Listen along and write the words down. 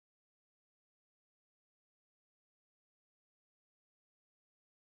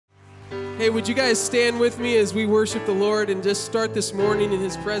Hey, would you guys stand with me as we worship the Lord and just start this morning in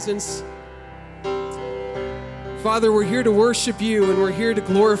His presence? Father, we're here to worship You and we're here to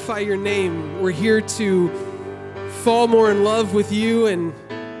glorify Your name. We're here to fall more in love with You and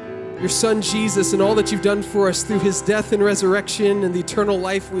Your Son Jesus and all that You've done for us through His death and resurrection and the eternal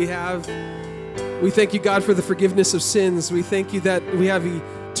life we have. We thank You, God, for the forgiveness of sins. We thank You that we have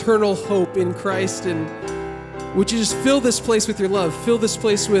eternal hope in Christ. And would You just fill this place with Your love, fill this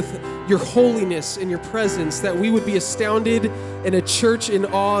place with Your holiness and Your presence, that we would be astounded and a church in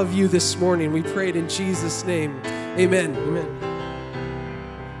awe of You this morning. We pray it in Jesus' name. Amen. Amen.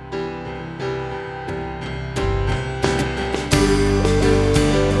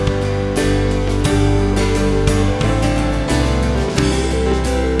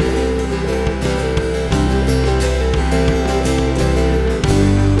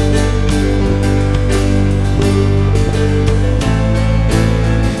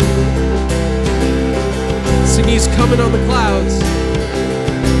 He's coming on the clouds.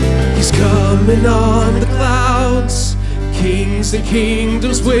 He's coming on the clouds. Kings and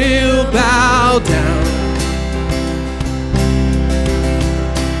kingdoms will bow down.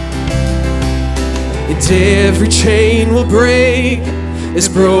 And every chain will break as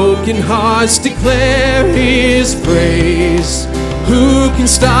broken hearts declare His praise. Who can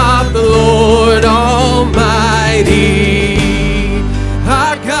stop the Lord Almighty?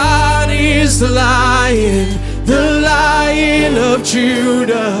 Our God is the Lion of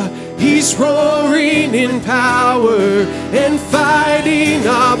Judah. He's roaring in power and fighting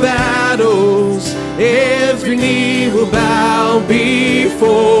our battles. Every knee will bow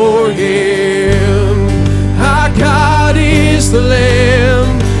before Him. Our God is the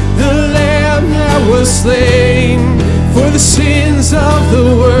Lamb that was slain for the sins of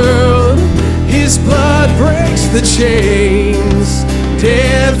the world. His blood breaks the chains. And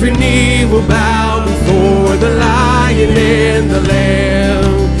every knee will bow before the Lion and the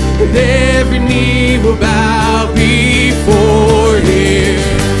Lamb. And every knee will bow before Him.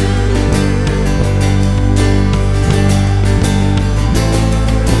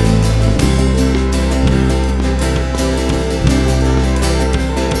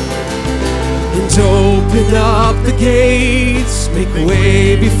 And open up the gates, make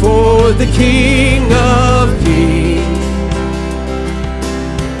way before the King of Kings.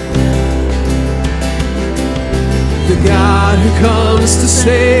 The God who comes to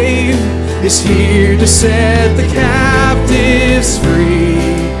save is here to set the captives free.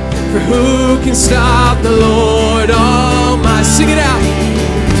 For who can stop the Lord Almighty? Sing it out.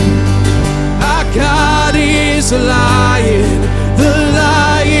 Our God is a Lion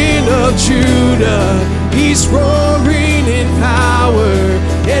of Judah. He's roaring in power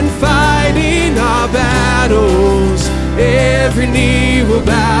and fighting our battles. Every knee will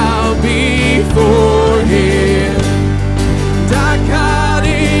bow before Him. Our God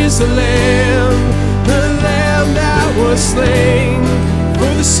is the Lamb that was slain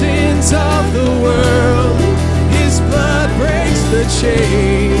for the sins of the world. His blood breaks the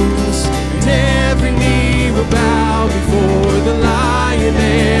chains. And every knee will bow before the Lion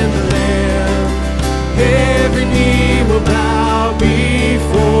and the Lamb. Every knee will bow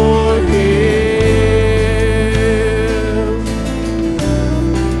before Him.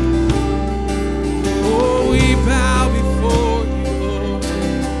 Oh, we bow before You, Lord.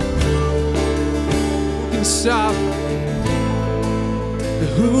 Who can stop?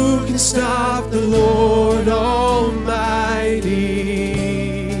 Who can stop the Lord Almighty?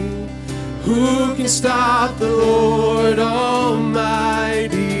 Who can stop the Lord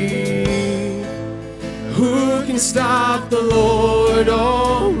Almighty? Who can stop the Lord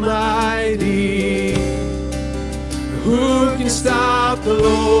Almighty? Who can stop the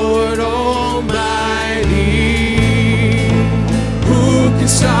Lord Almighty? Who can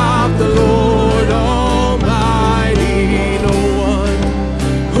stop the Lord Almighty? No one.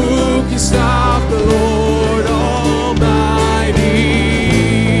 Who can stop the Lord Almighty?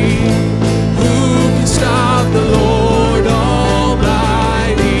 Who can stop the Lord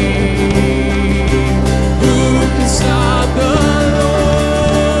Almighty? Who can stop the Lord?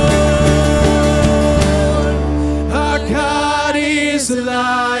 Our God is the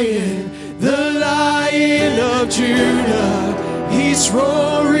Lion of Judah. He's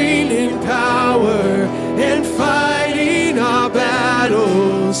roaring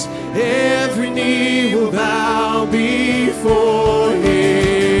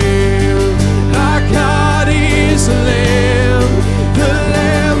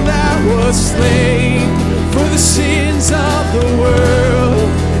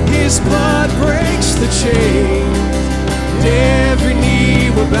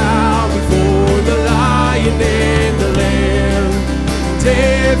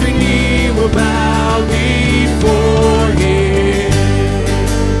will bow before him.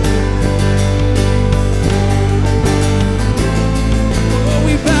 Oh,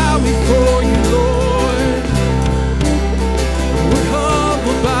 we bow before you, Lord. We're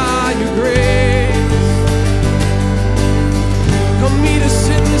humbled by your grace. Come meet us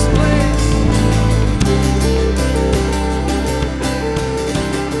in this place.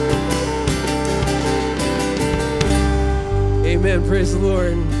 Amen. Praise the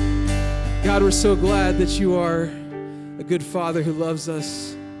Lord. God, we're so glad that you are a good Father who loves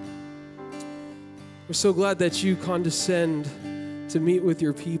us. We're so glad that you condescend to meet with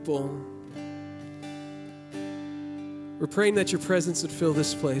your people. We're praying that your presence would fill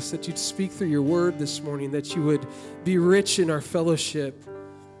this place, that you'd speak through your word this morning, that you would be rich in our fellowship,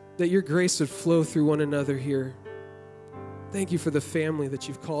 that your grace would flow through one another here. Thank you for the family that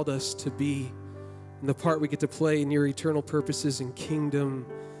you've called us to be and the part we get to play in your eternal purposes and kingdom.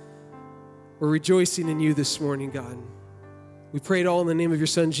 We're rejoicing in you this morning, God. We pray it all in the name of your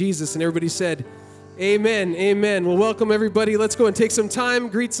Son, Jesus. And everybody said, amen, amen. Well, welcome, everybody. Let's go and take some time,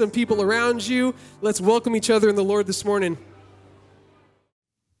 greet some people around you. Let's welcome each other in the Lord this morning.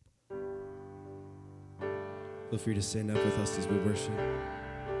 Feel free to stand up with us as we worship.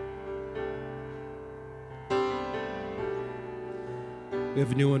 We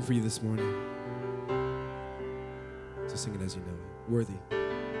have a new one for you this morning. So sing it as you know it. Worthy.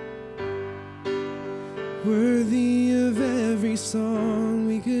 Worthy of every song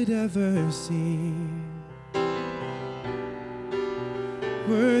we could ever sing.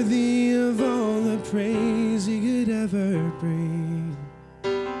 Worthy of all the praise we could ever bring.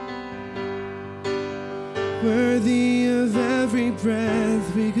 Worthy of every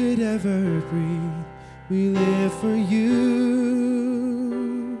breath we could ever breathe. We live for you.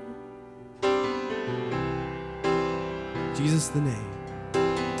 Jesus the name.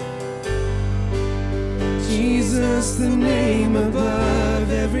 Jesus the name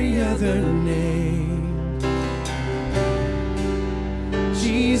above every other name.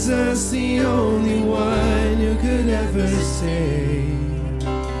 Jesus the only one who could ever save.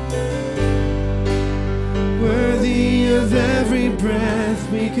 Worthy of every breath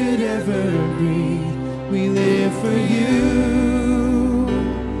we could ever breathe. We live for you.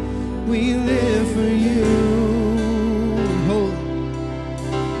 We live for you. Holy.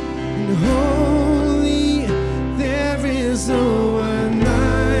 And holy, there is no one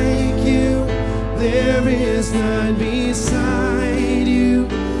like you. There is none beside you.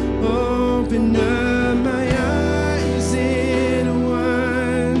 Open up my eyes in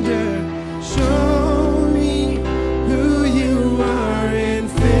wonder. Show me who you are and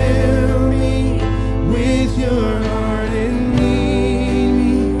fill me with your heart and lead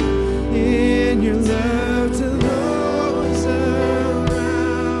me in your love to those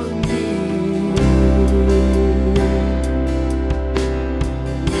around me.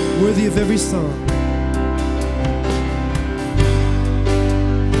 Worthy of every song.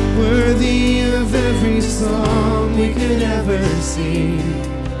 Worthy of every song we could ever sing.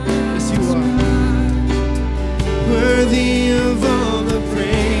 Yes, you are. Worthy of all the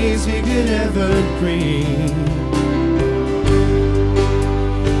praise we could ever bring.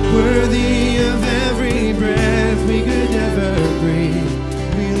 Worthy of every breath we could ever breathe.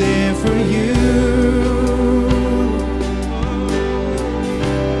 We live for you.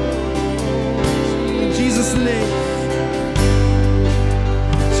 In Jesus' name.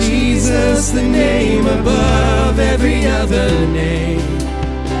 Jesus, the name above every other name.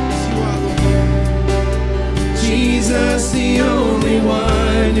 Jesus, the only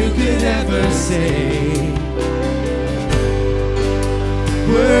one who could ever save.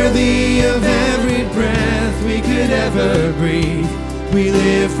 Worthy of every breath we could ever breathe. We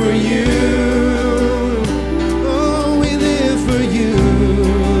live for you. Oh, we live for you.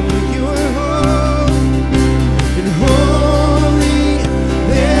 You are holy and holy.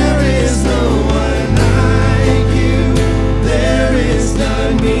 There is no one like you. There is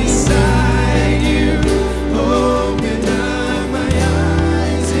none beside you. Open up my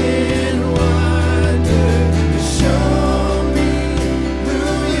eyes in wonder. Show me who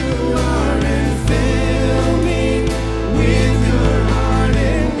you are and fill me with your heart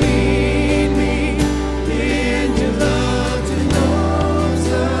and lead me in your love to those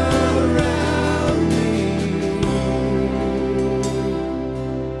around me.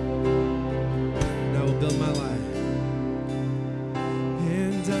 And I will build my life.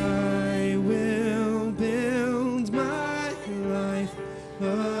 And I will build my life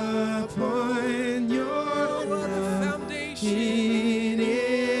upon your love. It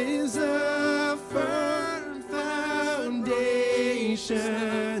is a firm foundation.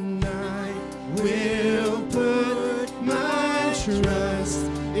 I trust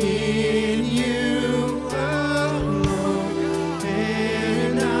in you alone,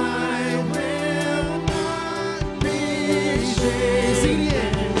 and I will not be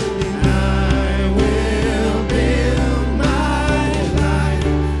shaken. And I will build my life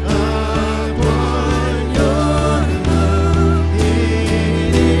upon your love.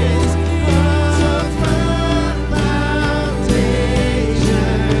 It is a firm foundation.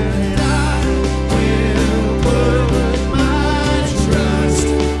 I will put my trust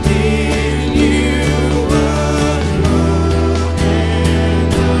in you alone,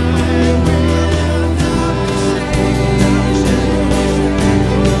 and I will not shake.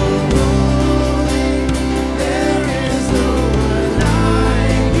 There is no one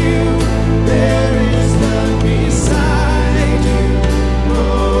like you. There is none beside you.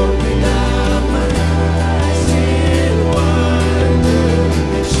 Open up my eyes in wonder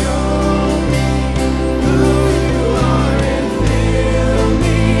and show me who you are, and fill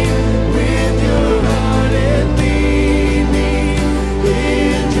me with your heart and lead me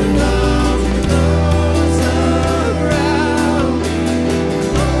in your love to those around me.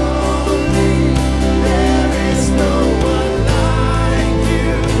 Only there is no one like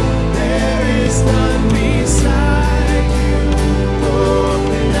you. There is none beside you.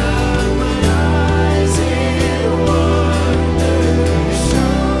 Open up my eyes in wonder.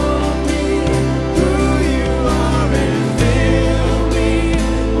 Show me who you are, and fill me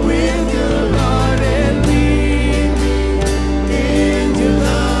with your heart and lead me in your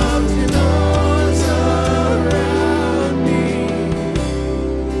love to those around me.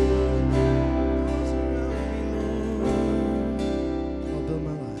 I'll build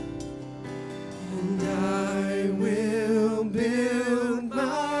my life. And I will build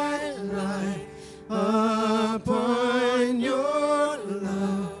my life upon your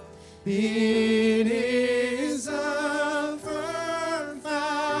love. It is a firm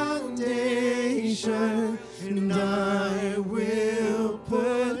foundation, and I will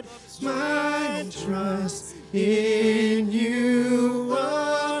put my trust in you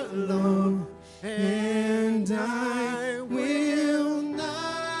alone, and I will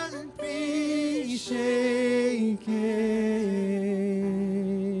not be shaken.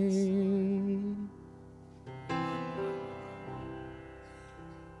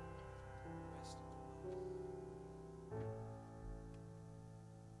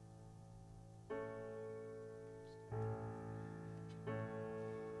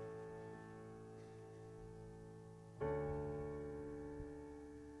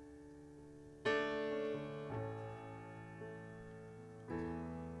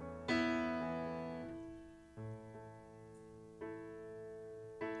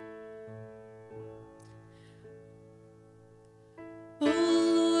 Oh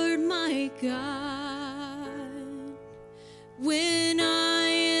Lord, my God, when I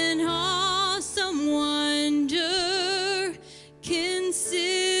in awesome wonder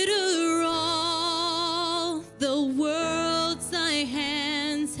consider all the worlds thy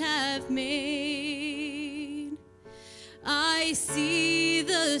hands have made, I see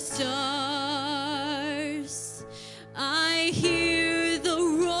the stars, I hear the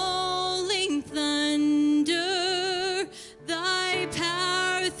rolling thunder, thy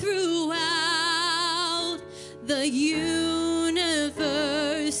power throughout the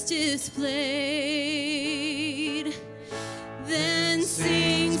universe displayed. Then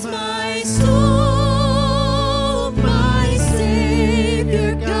sings my soul, my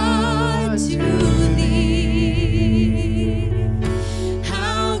Savior God, to thee.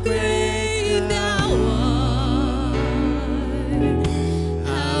 How great thou art,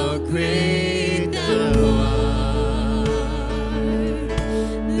 how great thou art.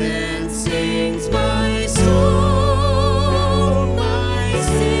 Then sings my soul, my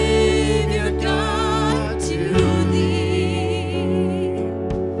Savior God.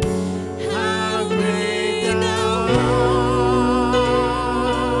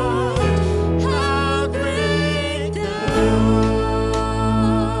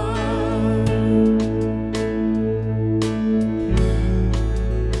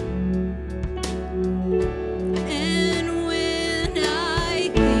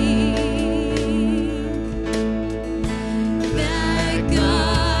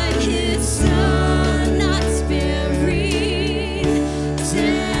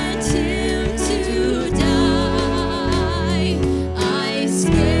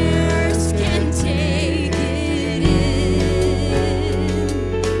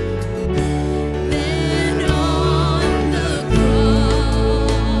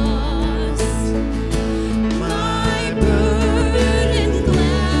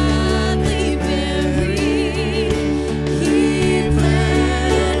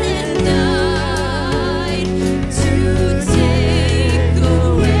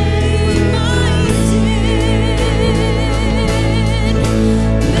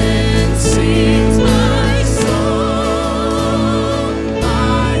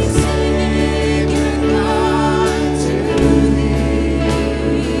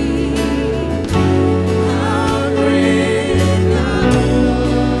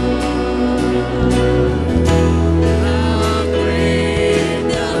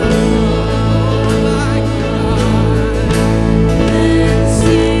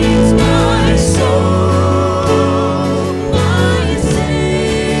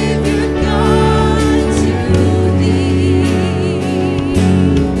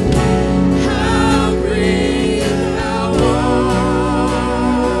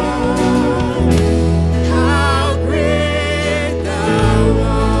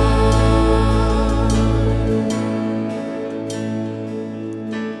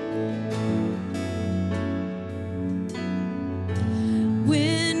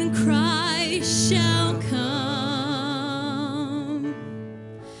 when Christ shall come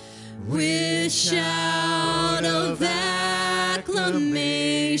with shout of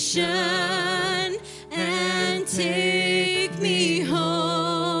acclamation and take me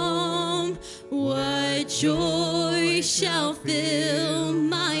home. What joy shall fill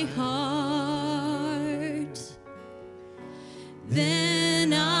my heart?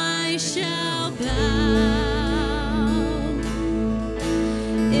 Then I shall bow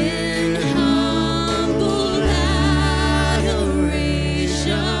in humble adoration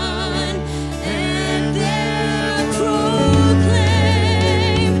and there proclaim,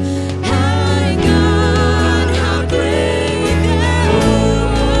 my God, how great thou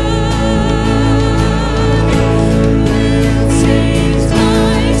art. Then sings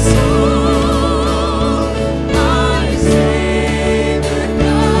my soul, my Savior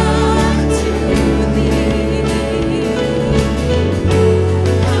God, to thee.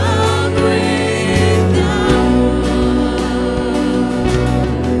 How great thou art. How great thou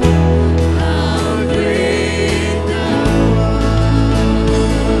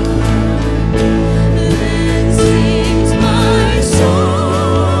art. Then sings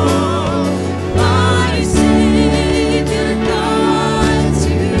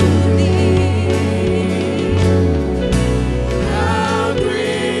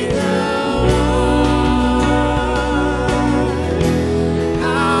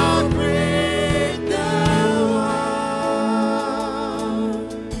my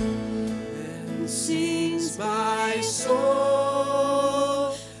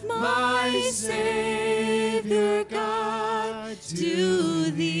soul, my Savior God,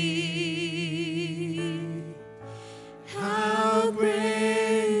 to thee. How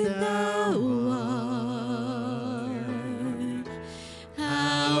great thou art. How great thou art. Then sings my soul, my Savior God, to thee. How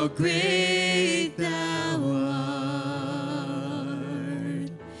great thou art. How great thou art.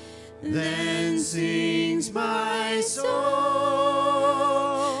 Then sings my soul,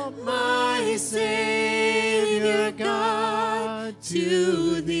 my Savior God,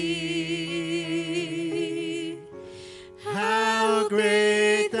 to thee. How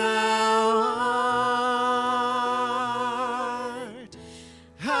great thou art.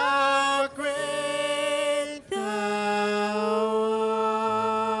 How great thou art.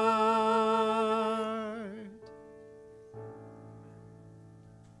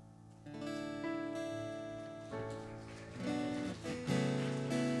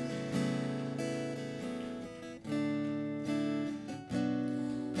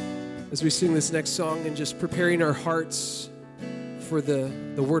 As we sing this next song and just preparing our hearts for the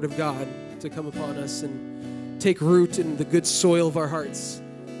Word of God to come upon us and take root in the good soil of our hearts,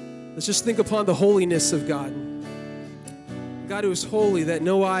 let's just think upon the holiness of God. God who is holy, that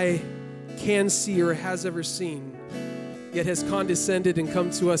no eye can see or has ever seen, yet has condescended and come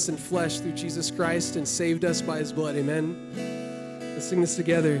to us in flesh through Jesus Christ and saved us by his blood. Amen. Let's sing this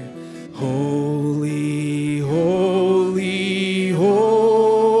together. Holy, holy,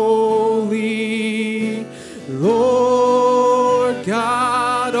 holy, Lord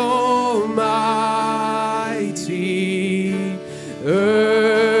God Almighty.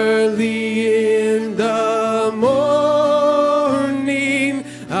 Early in the morning,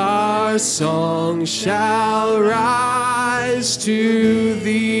 our song shall rise to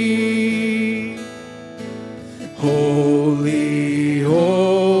thee. Holy,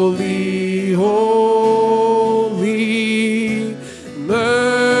 holy, holy,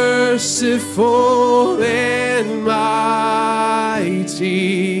 merciful and mighty,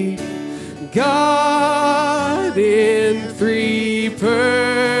 God in three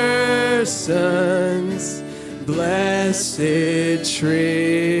persons, blessed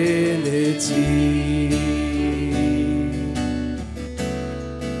Trinity.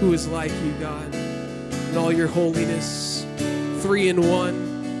 Who is like you, God, in all your holiness, three in one.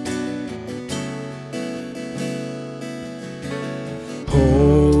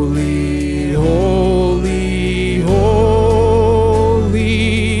 Holy, holy, holy,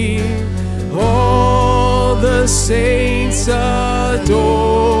 all the saints adore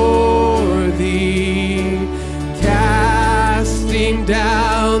thee, casting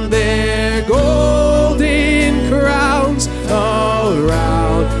down their golden crowns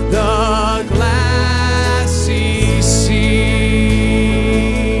around the glassy sea.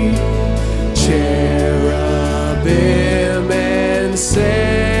 Cherubim and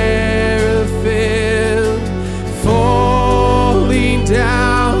seraphim falling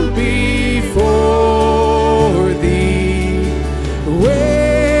down before thee,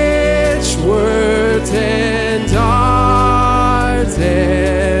 which were and art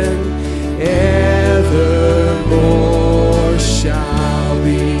and evermore shall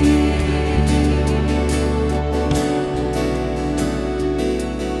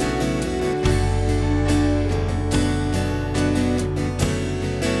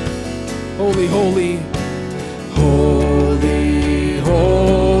Holy, holy, holy,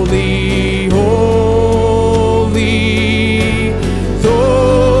 holy, holy.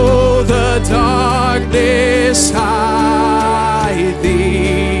 Though the darkness hide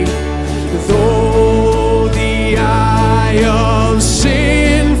thee, though the eye of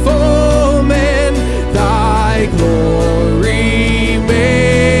sinful men thy glory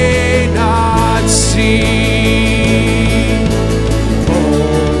may not see.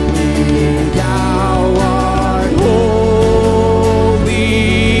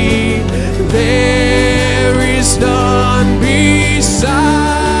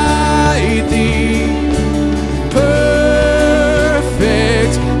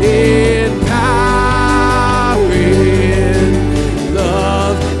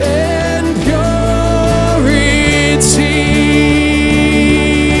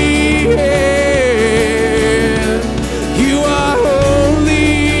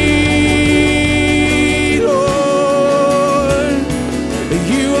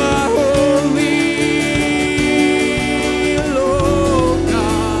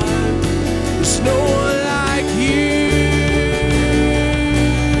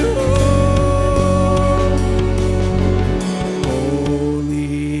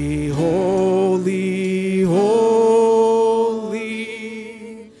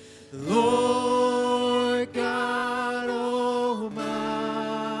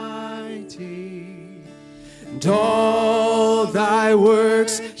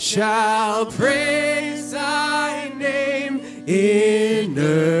 Shall praise thy name in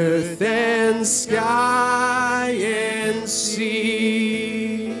earth and sky and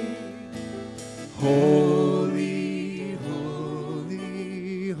sea. Holy,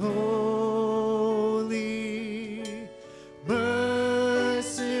 holy, holy,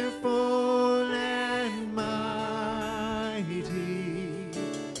 merciful and mighty,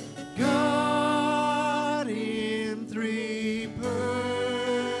 God in three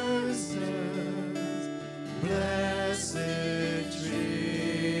persons, blessed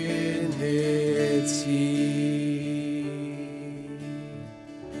Trinity.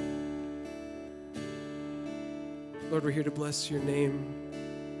 Lord, we're here to bless your name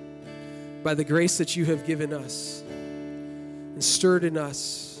by the grace that you have given us and stirred in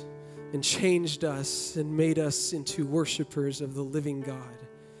us and changed us and made us into worshipers of the living God.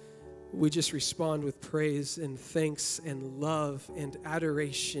 We just respond with praise and thanks and love and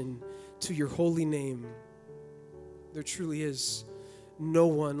adoration to your holy name. There truly is no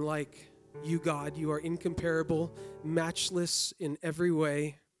one like you, God. You are incomparable, matchless in every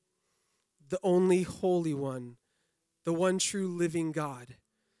way, the only holy one, the one true living God.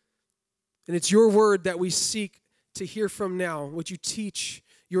 And it's your word that we seek to hear from now. Would you teach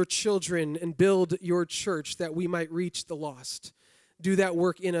your children and build your church that we might reach the lost? Do that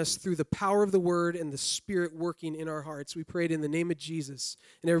work in us through the power of the word and the Spirit working in our hearts. We prayed in the name of Jesus.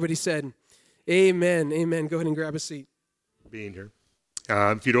 And everybody said, amen, amen. Go ahead and grab a seat. Being here.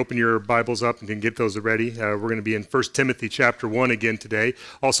 If you'd open your Bibles up and can get those ready, we're going to be in 1 Timothy chapter 1 again today.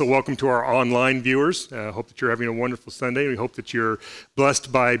 Also, welcome to our online viewers. Hope that you're having a wonderful Sunday. We hope that you're blessed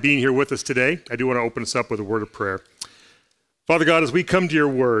by being here with us today. I do want to open us up with a word of prayer. Father God, as we come to your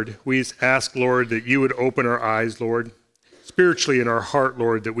word, we ask, Lord, that you would open our eyes, Lord, spiritually in our heart,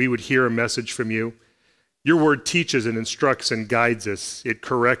 Lord, that we would hear a message from you. Your word teaches and instructs and guides us. It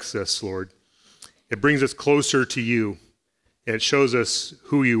corrects us, Lord. It brings us closer to you. And it shows us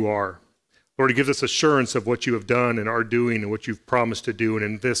who you are. Lord, it gives us assurance of what you have done and are doing and what you've promised to do. And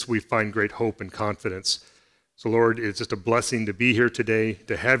in this, we find great hope and confidence. So, Lord, it's just a blessing to be here today,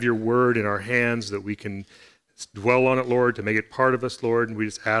 to have your word in our hands, that we can dwell on it, Lord, to make it part of us, Lord. And we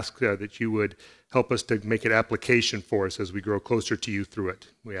just ask that you would help us to make it application for us as we grow closer to you through it.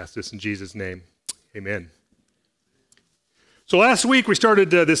 We ask this in Jesus' name. Amen. So last week we started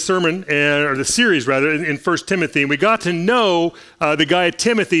this sermon, or the series rather, in 1 Timothy, and we got to know the guy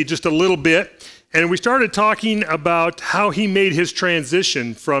Timothy just a little bit, and we started talking about how he made his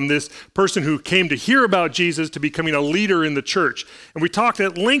transition from this person who came to hear about Jesus to becoming a leader in the church. And we talked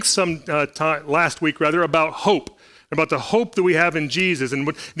at length last week about hope, about the hope that we have in Jesus and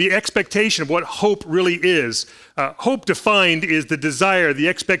what the expectation of what hope really is. Hope defined is the desire, the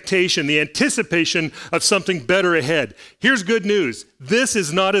expectation, the anticipation of something better ahead. Here's good news. This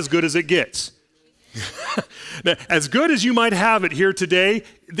is not as good as it gets. Now, as good as you might have it here today,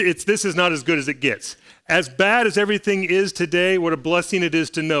 this is not as good as it gets. As bad as everything is today, what a blessing it is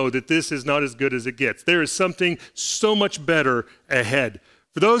to know that this is not as good as it gets. There is something so much better ahead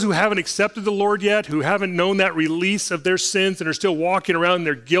For those who haven't accepted the Lord yet, who haven't known that release of their sins and are still walking around in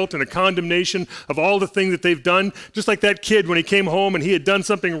their guilt and the condemnation of all the things that they've done, just like that kid when he came home and he had done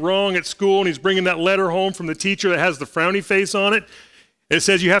something wrong at school and he's bringing that letter home from the teacher that has the frowny face on it. And it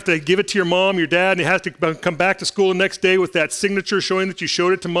says you have to give it to your mom, your dad, and he has to come back to school the next day with that signature showing that you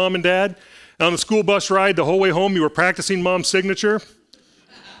showed it to mom and dad. And on the school bus ride, the whole way home, you were practicing mom's signature.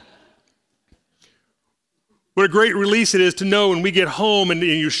 What a great release it is to know when we get home and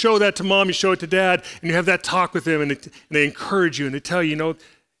you show that to mom, you show it to dad, and you have that talk with them, and they encourage you, and they tell you,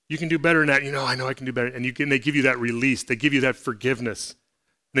 you can do better than that. I know I can do better. And they give you that release. They give you that forgiveness.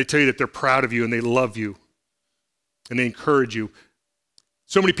 And they tell you that they're proud of you and they love you. And they encourage you.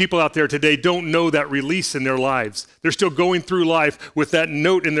 So many people out there today don't know that release in their lives. They're still going through life with that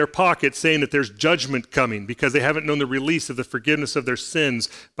note in their pocket saying that there's judgment coming because they haven't known the release of the forgiveness of their sins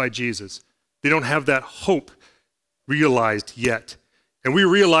by Jesus. They don't have that hope realized yet. And we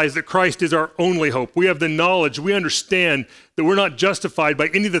realize that Christ is our only hope. We have the knowledge. We understand that we're not justified by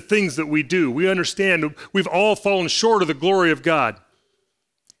any of the things that we do. We understand we've all fallen short of the glory of God.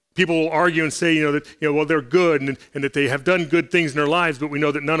 People will argue and say, well, they're good and that they have done good things in their lives, but we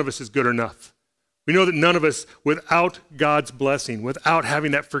know that none of us is good enough. We know that none of us, without God's blessing, without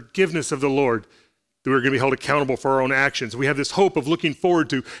having that forgiveness of the Lord, that we're going to be held accountable for our own actions. We have this hope of looking forward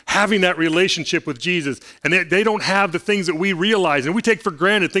to having that relationship with Jesus. And they don't have the things that we realize. And we take for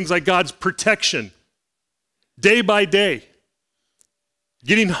granted things like God's protection. Day by day.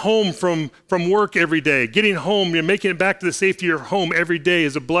 Getting home from work every day. Getting home and making it back to the safety of your home every day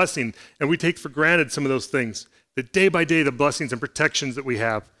is a blessing. And we take for granted some of those things. That day by day, the blessings and protections that we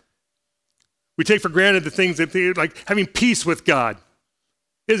have. We take for granted the things like having peace with God.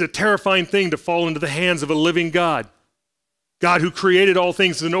 It is a terrifying thing to fall into the hands of a living God. God who created all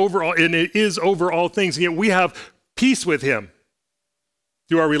things and it is over all things. And yet we have peace with him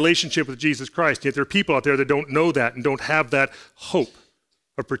through our relationship with Jesus Christ. Yet there are people out there that don't know that and don't have that hope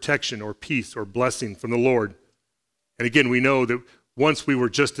of protection or peace or blessing from the Lord. And again, we know that once we were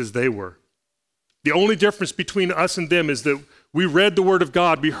just as they were. The only difference between us and them is that we read the Word of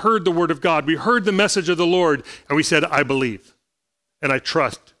God, we heard the Word of God, we heard the message of the Lord, and we said, I believe. And I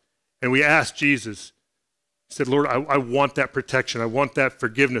trust. And we asked Jesus, said, Lord, I want that protection. I want that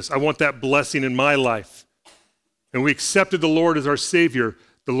forgiveness. I want that blessing in my life. And we accepted the Lord as our Savior.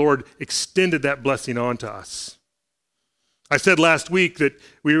 The Lord extended that blessing on to us. I said last week that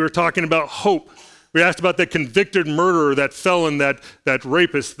we were talking about hope. We asked about that convicted murderer, that felon, that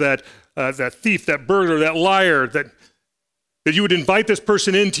rapist, that thief, that burglar, that liar, that you would invite this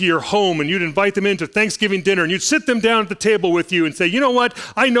person into your home and you'd invite them into Thanksgiving dinner and you'd sit them down at the table with you and say, you know what,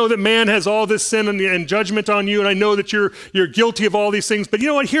 I know that man has all this sin and judgment on you and I know that you're guilty of all these things, but you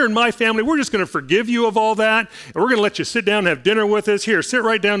know what, here in my family, we're just going to forgive you of all that and we're going to let you sit down and have dinner with us. Here, sit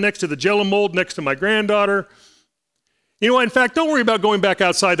right down next to the Jello mold next to my granddaughter. You know what, in fact, don't worry about going back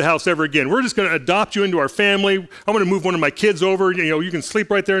outside the house ever again. We're just going to adopt you into our family. I'm going to move one of my kids over. You can sleep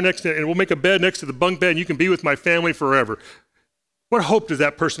right there next to, and we'll make a bed next to the bunk bed and you can be with my family forever. What hope does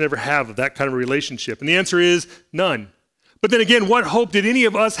that person ever have of that kind of relationship? And the answer is none. But then again, what hope did any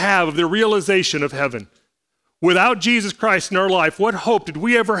of us have of the realization of heaven? Without Jesus Christ in our life, what hope did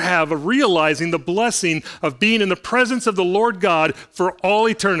we ever have of realizing the blessing of being in the presence of the Lord God for all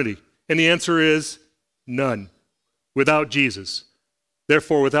eternity? And the answer is none. Without Jesus.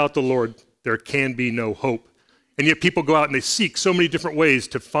 Therefore, without the Lord, there can be no hope. And yet people go out and they seek so many different ways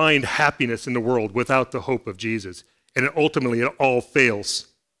to find happiness in the world without the hope of Jesus. And ultimately, it all fails.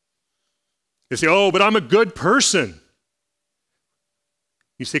 They say, oh, but I'm a good person.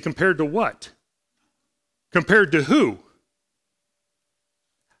 You say, compared to what? Compared to who?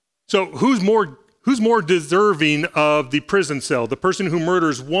 So who's more deserving of the prison cell? The person who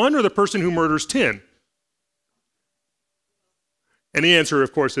murders 1 or the person who murders 10? And the answer,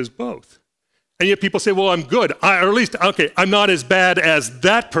 of course, is both. And yet people say, well, I'm good. I'm not as bad as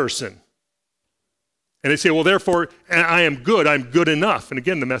that person. And they say, well, therefore, I am good. I'm good enough. And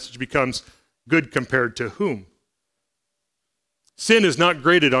again, the message becomes good compared to whom? Sin is not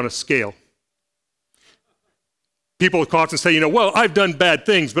graded on a scale. People often say, well, I've done bad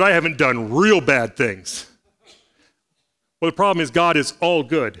things, but I haven't done real bad things. Well, the problem is God is all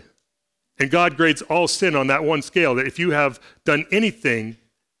good. And God grades all sin on that one scale, that if you have done anything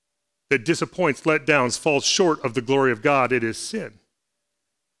that disappoints, let downs, falls short of the glory of God, it is sin.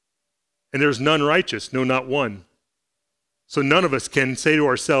 And there's none righteous, no, not one. So none of us can say to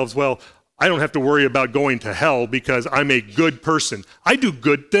ourselves, well, I don't have to worry about going to hell because I'm a good person. I do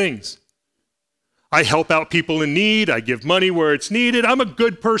good things. I help out people in need. I give money where it's needed. I'm a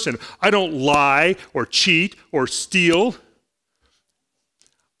good person. I don't lie or cheat or steal.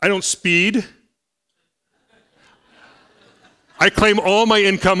 I don't speed. I claim all my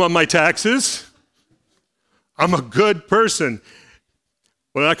income on my taxes. I'm a good person.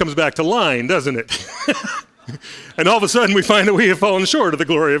 Well, that comes back to lying, doesn't it? And all of a sudden we find that we have fallen short of the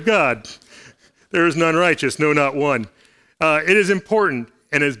glory of God. There is none righteous, no, not one. It is important,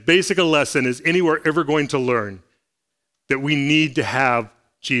 and as basic a lesson as any we're ever going to learn, that we need to have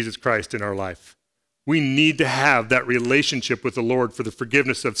Jesus Christ in our life. We need to have that relationship with the Lord for the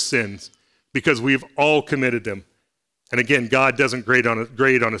forgiveness of sins, because we've all committed them. And again, God doesn't grade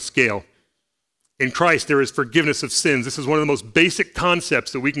on a scale. In Christ, there is forgiveness of sins. This is one of the most basic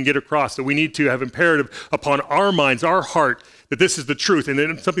concepts that we can get across, that we need to have imperative upon our minds, our heart, that this is the truth, and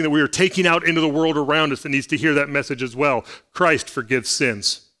it's something that we are taking out into the world around us that needs to hear that message as well. Christ forgives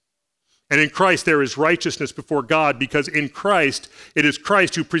sins. And in Christ, there is righteousness before God, because in Christ, it is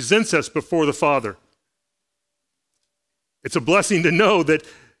Christ who presents us before the Father. It's a blessing to know that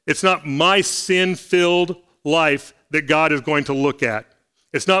it's not my sin-filled life that God is going to look at.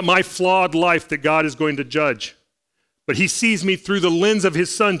 It's not my flawed life that God is going to judge. But he sees me through the lens of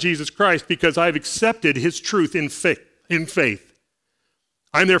his Son, Jesus Christ, because I've accepted his truth in faith.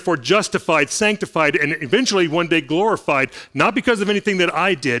 I'm therefore justified, sanctified, and eventually one day glorified, not because of anything that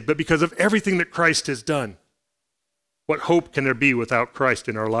I did, but because of everything that Christ has done. What hope can there be without Christ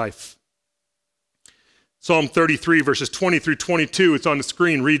in our life? Psalm 33, verses 20 through 22, it's on the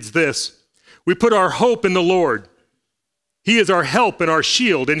screen, reads this: "We put our hope in the Lord. He is our help and our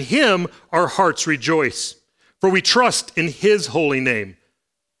shield. In him our hearts rejoice, for we trust in his holy name.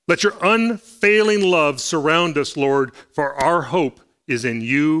 Let your unfailing love surround us, Lord, for our hope is in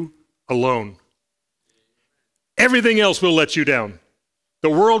you alone." Everything else will let you down. The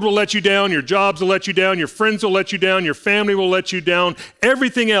world will let you down, your jobs will let you down, your friends will let you down, your family will let you down.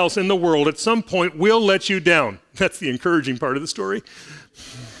 Everything else in the world at some point will let you down. That's the encouraging part of the story.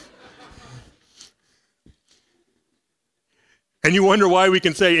 And you wonder why we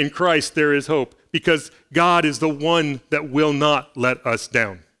can say in Christ there is hope, because God is the one that will not let us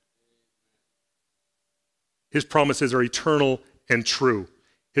down. His promises are eternal and true.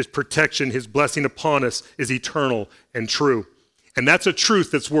 His protection, his blessing upon us is eternal and true. And that's a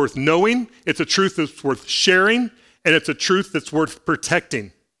truth that's worth knowing, it's a truth that's worth sharing, and it's a truth that's worth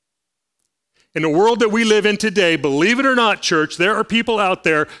protecting. In the world that we live in today, believe it or not, church, there are people out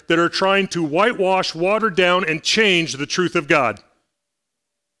there that are trying to whitewash, water down, and change the truth of God.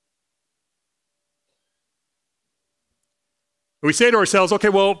 We say to ourselves, okay,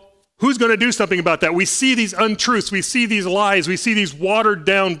 well, who's going to do something about that? We see these untruths, we see these lies, we see these watered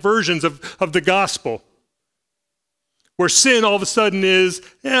down versions of the gospel, where sin all of a sudden is,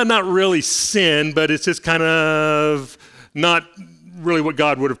 not really sin, but it's just kind of not really what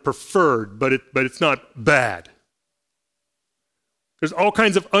God would have preferred, but it's not bad. There's all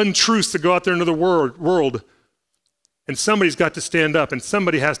kinds of untruths that go out there into the world, and somebody's got to stand up, and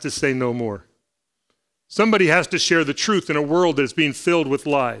somebody has to say no more. Somebody has to share the truth in a world that is being filled with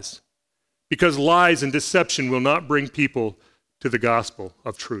lies, because lies and deception will not bring people to the gospel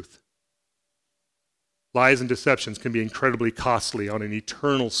of truth. Lies and deceptions can be incredibly costly on an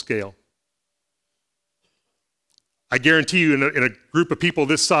eternal scale. I guarantee you, in a group of people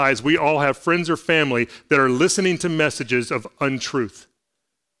this size, we all have friends or family that are listening to messages of untruth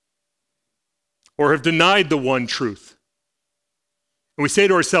or have denied the one truth. And we say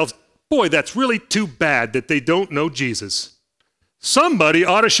to ourselves, boy, that's really too bad that they don't know Jesus. Somebody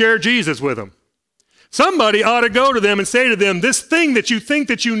ought to share Jesus with them. Somebody ought to go to them and say to them, this thing that you think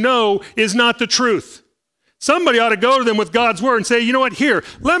that you know is not the truth. Somebody ought to go to them with God's word and say, you know what, here,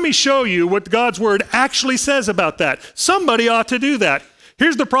 let me show you what God's word actually says about that. Somebody ought to do that.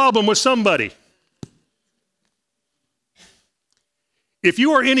 Here's the problem with somebody. If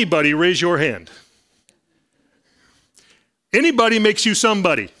you are anybody, raise your hand. Anybody makes you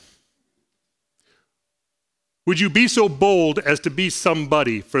somebody. Would you be so bold as to be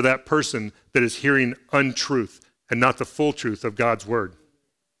somebody for that person that is hearing untruth and not the full truth of God's word?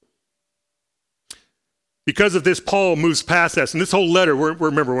 Because of this, Paul moves past us. And this whole letter,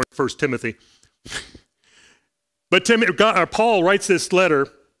 remember, we're in 1 Timothy. But Paul writes this letter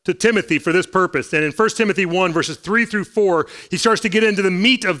to Timothy for this purpose. And in 1 Timothy 1, verses 3 through 4, he starts to get into the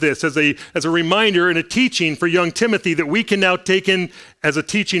meat of this as a reminder and a teaching for young Timothy that we can now take in as a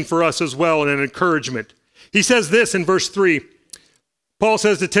teaching for us as well and an encouragement. He says this in verse 3. Paul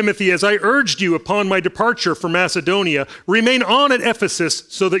says to Timothy, as I urged you upon my departure from Macedonia, remain on at Ephesus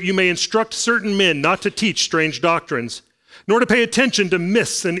so that you may instruct certain men not to teach strange doctrines, nor to pay attention to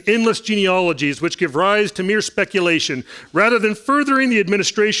myths and endless genealogies which give rise to mere speculation, rather than furthering the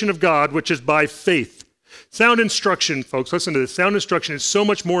administration of God which is by faith. Sound instruction, folks, listen to this. Sound instruction is so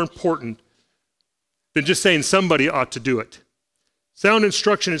much more important than just saying somebody ought to do it. Sound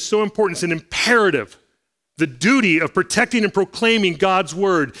instruction is so important, it's an imperative. The duty of protecting and proclaiming God's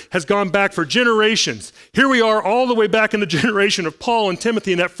word has gone back for generations. Here we are all the way back in the generation of Paul and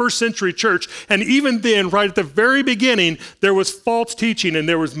Timothy in that first century church. And even then, right at the very beginning, there was false teaching and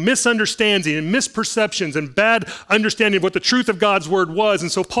there was misunderstanding and misperceptions and bad understanding of what the truth of God's word was.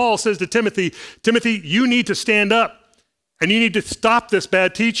 And so Paul says to Timothy, Timothy, you need to stand up. And you need to stop this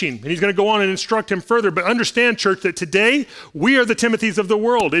bad teaching. And he's going to go on and instruct him further. But understand, church, that today we are the Timothys of the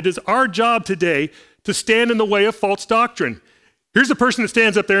world. It is our job today to stand in the way of false doctrine. Here's the person that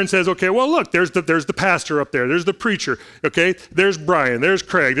stands up there and says, okay, well, look, there's the pastor up there. There's the preacher, okay? There's Brian. There's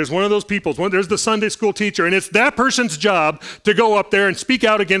Craig. There's one of those people. There's the Sunday school teacher. And it's that person's job to go up there and speak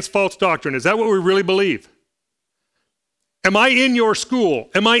out against false doctrine. Is that what we really believe? Am I in your school?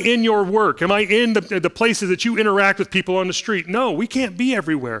 Am I in your work? Am I in the places that you interact with people on the street? No, we can't be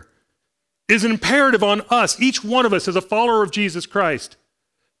everywhere. It is an imperative on us, each one of us as a follower of Jesus Christ,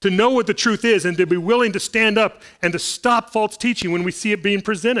 to know what the truth is and to be willing to stand up and to stop false teaching when we see it being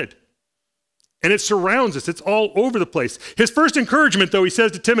presented. And it surrounds us. It's all over the place. His first encouragement, though, he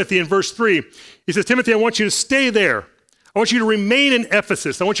says to Timothy in verse 3, he says, Timothy, I want you to stay there. I want you to remain in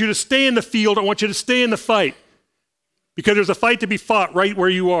Ephesus. I want you to stay in the field. I want you to stay in the fight. Because there's a fight to be fought right where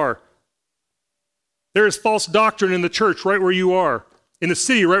you are. There is false doctrine in the church right where you are, in the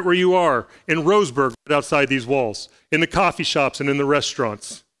city right where you are, in Roseburg right outside these walls, in the coffee shops and in the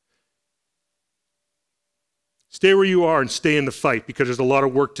restaurants. Stay where you are and stay in the fight because there's a lot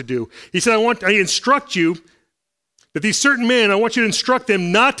of work to do. He said, I instruct you that these certain men, I want you to instruct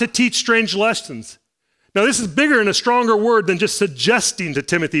them not to teach strange lessons. Now, this is bigger and a stronger word than just suggesting to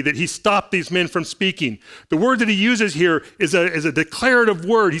Timothy that he stop these men from speaking. The word that he uses here is a declarative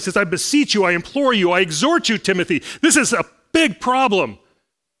word. He says, I beseech you, I implore you, I exhort you, Timothy. This is a big problem.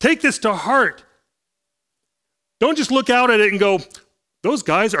 Take this to heart. Don't just look out at it and go, those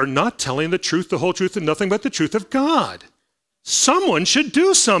guys are not telling the truth, the whole truth, and nothing but the truth of God. Someone should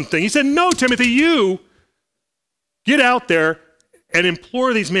do something. He said, no, Timothy, you get out there and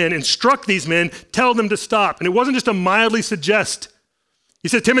implore these men, instruct these men, tell them to stop. And it wasn't just a mildly suggest. He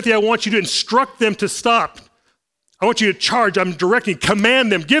said, Timothy, I want you to instruct them to stop. I want you to charge, I'm directing, command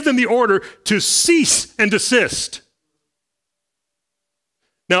them, give them the order to cease and desist.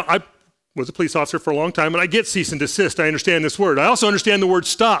 Now, I was a police officer for a long time, and I get cease and desist. I understand this word. I also understand the word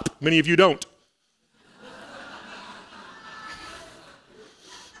stop. Many of you don't.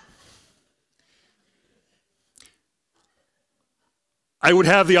 I would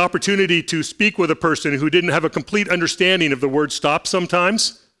have the opportunity to speak with a person who didn't have a complete understanding of the word stop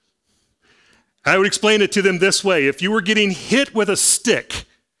sometimes. I would explain it to them this way. If you were getting hit with a stick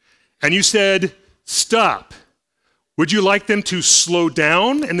and you said, stop, would you like them to slow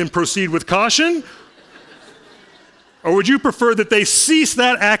down and then proceed with caution? Or would you prefer that they cease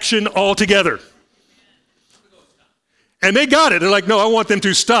that action altogether? And they got it. They're like, no, I want them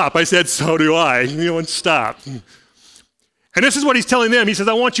to stop. I said, so do I. You want to stop. And this is what he's telling them. He says,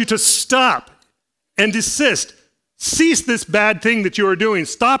 I want you to stop and desist. Cease this bad thing that you are doing.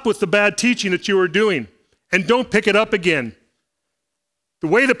 Stop with the bad teaching that you are doing. And don't pick it up again. The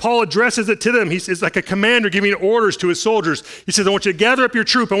way that Paul addresses it to them, he's like a commander giving orders to his soldiers. He says, I want you to gather up your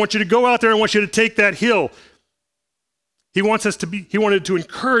troop. I want you to go out there. I want you to take that hill. He wanted to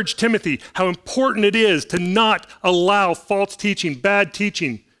encourage Timothy how important it is to not allow false teaching, bad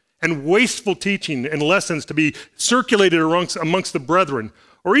teaching, and wasteful teaching and lessons to be circulated amongst the brethren,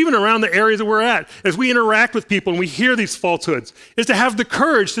 or even around the areas that we're at. As we interact with people and we hear these falsehoods, is to have the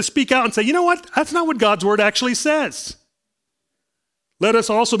courage to speak out and say, you know what? That's not what God's word actually says. Let us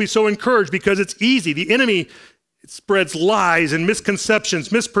also be so encouraged because it's easy. The enemy spreads lies and misconceptions,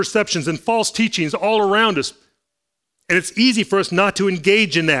 misperceptions, and false teachings all around us. And it's easy for us not to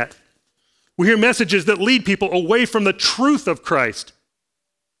engage in that. We hear messages that lead people away from the truth of Christ.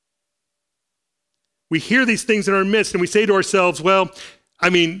 We hear these things in our midst and we say to ourselves, well, I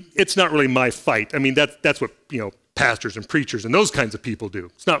mean, it's not really my fight. I mean, that's what, pastors and preachers and those kinds of people do.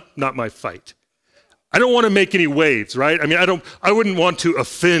 It's not my fight. I don't want to make any waves, right? I mean, I wouldn't want to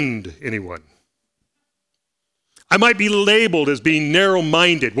offend anyone. I might be labeled as being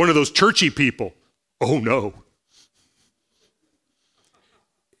narrow-minded, one of those churchy people. Oh, no.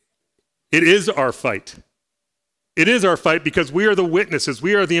 It is our fight. It is our fight because we are the witnesses.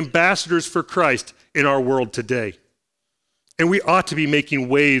 We are the ambassadors for Christ in our world today. And we ought to be making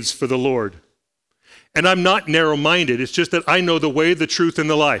waves for the Lord. And I'm not narrow-minded. It's just that I know the way, the truth, and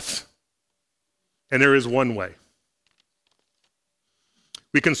the life. And there is one way.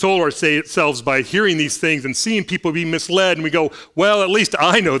 We console ourselves by hearing these things and seeing people be misled, and we go, well, at least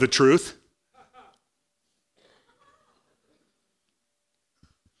I know the truth.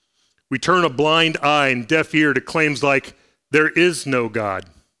 We turn a blind eye and deaf ear to claims like there is no God,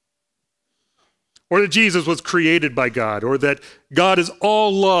 or that Jesus was created by God, or that God is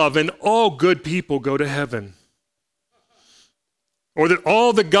all love and all good people go to heaven, or that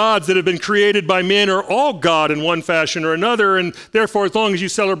all the gods that have been created by men are all God in one fashion or another, and therefore as long as you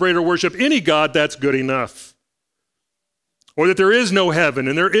celebrate or worship any God, that's good enough. Or that there is no heaven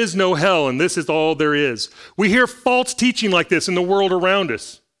and there is no hell and this is all there is. We hear false teaching like this in the world around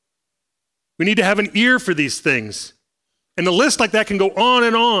us. We need to have an ear for these things. And the list like that can go on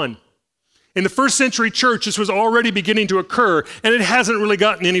and on. In the first century church, this was already beginning to occur, and it hasn't really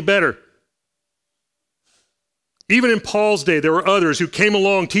gotten any better. Even in Paul's day, there were others who came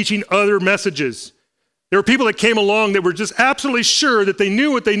along teaching other messages. There were people that came along that were just absolutely sure that they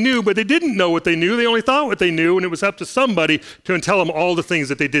knew what they knew, but they didn't know what they knew. They only thought what they knew, and it was up to somebody to tell them all the things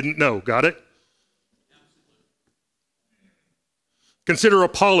that they didn't know. Got it? Consider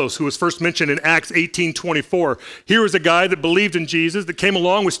Apollos, who was first mentioned in Acts 18:24. Here was a guy that believed in Jesus, that came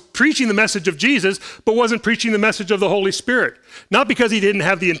along, was preaching the message of Jesus, but wasn't preaching the message of the Holy Spirit. Not because he didn't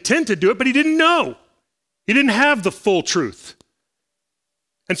have the intent to do it, but he didn't know. He didn't have the full truth.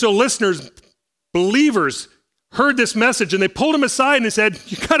 And so listeners, believers, heard this message, and they pulled him aside and they said,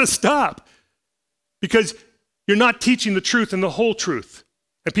 you got to stop, because you're not teaching the truth and the whole truth,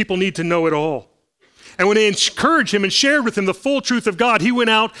 and people need to know it all. And when they encouraged him and shared with him the full truth of God, he went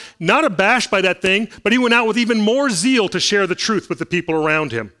out not abashed by that thing, but he went out with even more zeal to share the truth with the people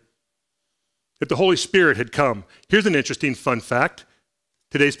around him, that the Holy Spirit had come. Here's an interesting fun fact.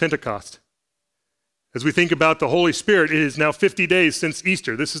 Today's Pentecost. As we think about the Holy Spirit, it is now 50 days since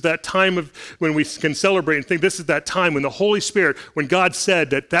Easter. This is that time of when we can celebrate and think this is that time when the Holy Spirit, when God said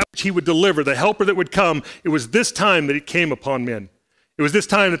that which he would deliver, the helper that would come, it was this time that it came upon men. It was this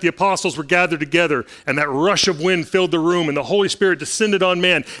time that the apostles were gathered together, and that rush of wind filled the room, and the Holy Spirit descended on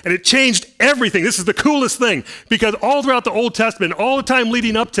man, and it changed everything. This is the coolest thing, because all throughout the Old Testament, all the time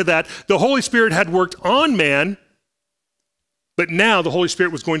leading up to that, the Holy Spirit had worked on man, but now the Holy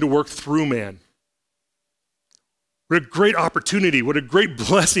Spirit was going to work through man. What a great opportunity, what a great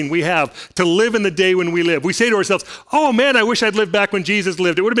blessing we have to live in the day when we live. We say to ourselves, oh man, I wish I'd lived back when Jesus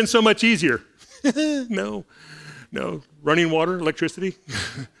lived. It would have been so much easier. No. Running water, electricity.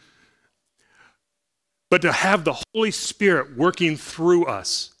 But to have the Holy Spirit working through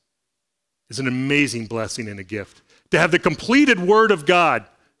us is an amazing blessing and a gift. To have the completed Word of God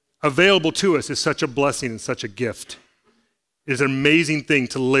available to us is such a blessing and such a gift. It is an amazing thing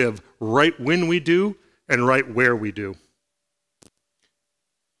to live right when we do and right where we do.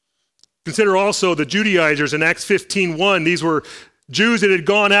 Consider also the Judaizers in Acts 15:1. These were Jews that had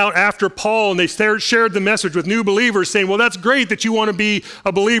gone out after Paul, and they shared the message with new believers, saying, well, that's great that you want to be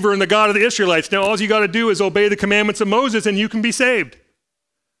a believer in the God of the Israelites. Now, all you got to do is obey the commandments of Moses, and you can be saved.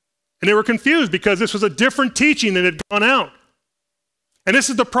 And they were confused because this was a different teaching that had gone out. And this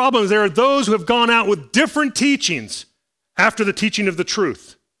is the problem. There are those who have gone out with different teachings after the teaching of the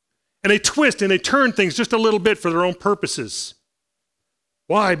truth. And they twist and they turn things just a little bit for their own purposes.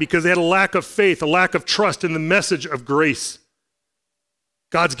 Why? Because they had a lack of faith, a lack of trust in the message of grace.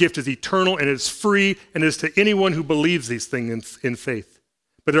 God's gift is eternal and it's free and is to anyone who believes these things in faith.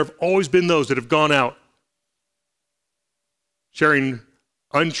 But there have always been those that have gone out sharing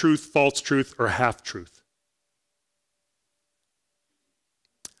untruth, false truth, or half-truth.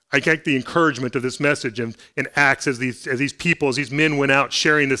 I get the encouragement of this message in Acts as these people, as these men went out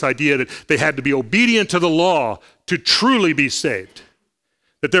sharing this idea that they had to be obedient to the law to truly be saved.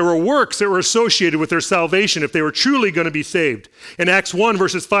 That there were works that were associated with their salvation if they were truly going to be saved. In Acts 1,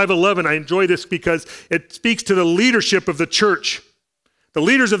 verses 5-11, I enjoy this because it speaks to the leadership of the church. The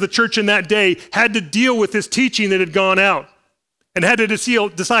leaders of the church in that day had to deal with this teaching that had gone out and had to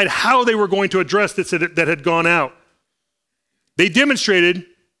decide how they were going to address this that had gone out. They demonstrated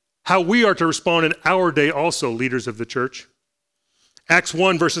how we are to respond in our day also, leaders of the church. Acts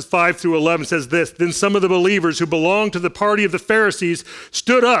 1, verses 5-11 says this, then some of the believers who belonged to the party of the Pharisees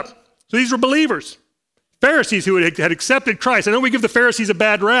stood up. So these were believers, Pharisees who had accepted Christ. I know we give the Pharisees a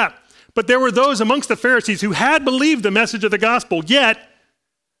bad rap, but there were those amongst the Pharisees who had believed the message of the gospel, yet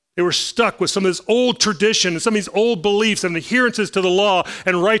they were stuck with some of this old tradition and some of these old beliefs and adherences to the law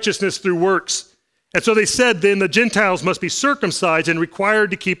and righteousness through works. And so they said, then the Gentiles must be circumcised and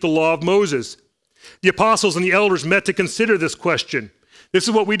required to keep the law of Moses. The apostles and the elders met to consider this question. This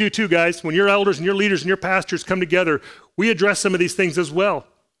is what we do too, guys. When your elders and your leaders and your pastors come together, we address some of these things as well.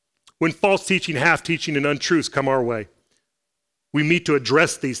 When false teaching, half-teaching, and untruths come our way. we meet to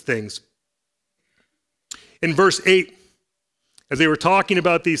address these things. In verse 8, as they were talking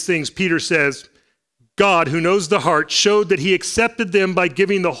about these things, Peter says, God, who knows the heart, showed that he accepted them by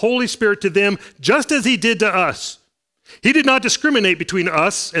giving the Holy Spirit to them just as he did to us. He did not discriminate between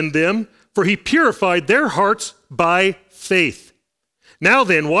us and them, for he purified their hearts by faith. Now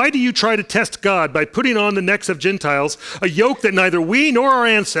then, why do you try to test God by putting on the necks of Gentiles a yoke that neither we nor our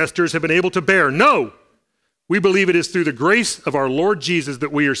ancestors have been able to bear? No, we believe it is through the grace of our Lord Jesus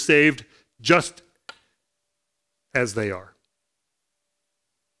that we are saved, just as they are.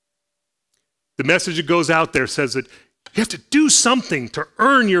 The message that goes out there says that you have to do something to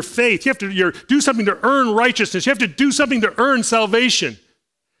earn your faith. You have to do something to earn righteousness. You have to do something to earn salvation.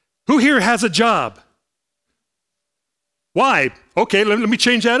 Who here has a job? Why? Okay, let me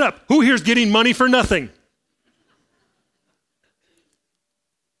change that up. Who here is getting money for nothing?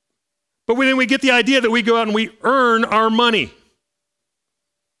 But then we get the idea that we go out and we earn our money.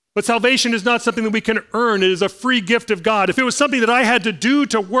 But salvation is not something that we can earn. It is a free gift of God. If it was something that I had to do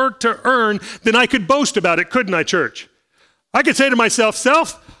to work to earn, then I could boast about it, couldn't I, church? I could say to myself,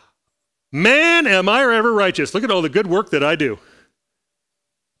 self, man, am I ever righteous. Look at all the good work that I do.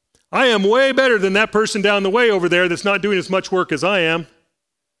 I am way better than that person down the way over there that's not doing as much work as I am.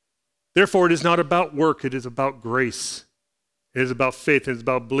 Therefore, it is not about work. It is about grace. It is about faith. It is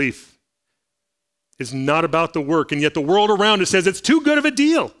about belief. It's not about the work. And yet the world around us says it's too good of a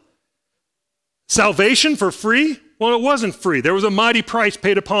deal. Salvation for free? Well, it wasn't free. There was a mighty price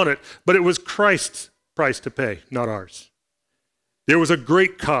paid upon it, but it was Christ's price to pay, not ours. There was a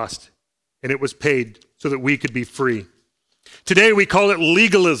great cost, and it was paid so that we could be free. Today we call it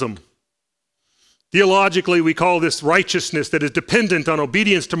legalism. Theologically, we call this righteousness that is dependent on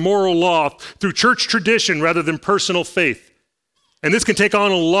obedience to moral law through church tradition rather than personal faith. And this can take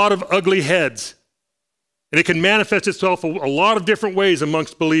on a lot of ugly heads. And it can manifest itself a lot of different ways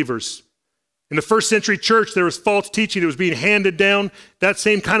amongst believers. In the first century church, there was false teaching that was being handed down. That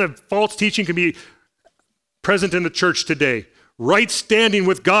same kind of false teaching can be present in the church today. Right standing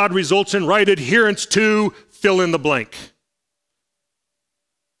with God results in right adherence to fill in the blank.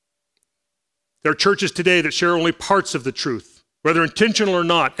 There are churches today that share only parts of the truth, whether intentional or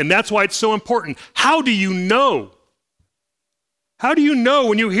not, and that's why it's so important. How do you know? How do you know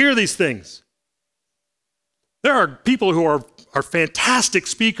when you hear these things? There are people who are fantastic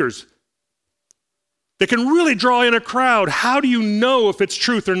speakers that can really draw in a crowd. How do you know if it's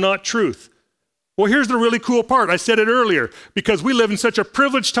truth or not truth? Well, here's the really cool part. I said it earlier, because we live in such a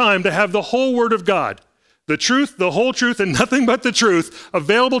privileged time to have the whole Word of God, the truth, the whole truth, and nothing but the truth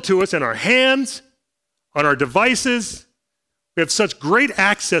available to us in our hands, on our devices. We have such great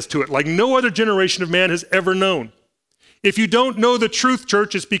access to it like no other generation of man has ever known. If you don't know the truth,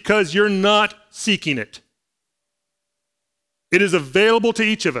 church, it's because you're not seeking it. It is available to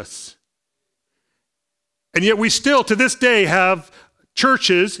each of us. And yet we still, to this day, have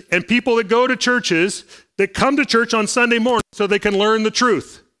churches and people that go to churches that come to church on Sunday morning so they can learn the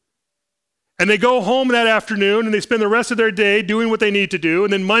truth. And they go home that afternoon and they spend the rest of their day doing what they need to do.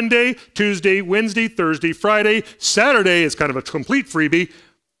 And then Monday, Tuesday, Wednesday, Thursday, Friday, Saturday is kind of a complete freebie.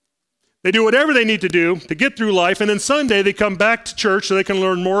 They do whatever they need to do to get through life. And then Sunday, they come back to church so they can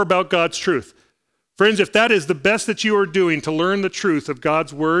learn more about God's truth. Friends, if that is the best that you are doing to learn the truth of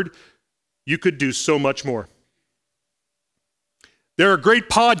God's word, you could do so much more. There are great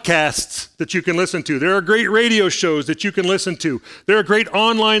podcasts that you can listen to. There are great radio shows that you can listen to. There are great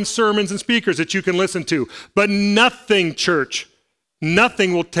online sermons and speakers that you can listen to. But nothing, church,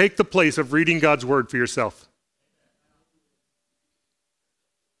 nothing will take the place of reading God's word for yourself.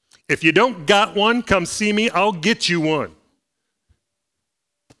 If you don't got one, come see me. I'll get you one.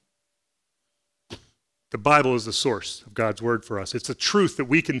 The Bible is the source of God's word for us. It's the truth that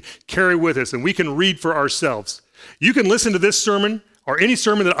we can carry with us and we can read for ourselves. You can listen to this sermon or any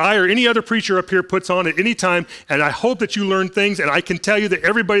sermon that I or any other preacher up here puts on at any time, and I hope that you learn things, and I can tell you that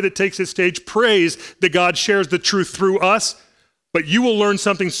everybody that takes this stage prays that God shares the truth through us, but you will learn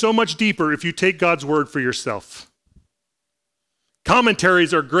something so much deeper if you take God's word for yourself.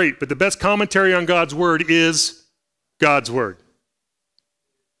 Commentaries are great, but the best commentary on God's word is God's word.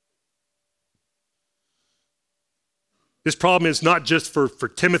 This problem is not just for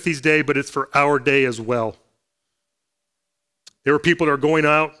Timothy's day, but it's for our day as well. There are people that are going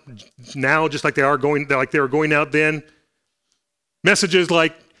out now just like they were going out then. Messages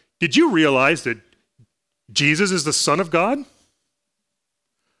like, did you realize that Jesus is the Son of God?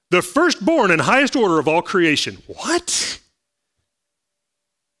 The firstborn and highest order of all creation. What?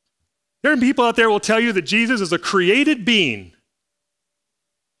 There are people out there who will tell you that Jesus is a created being.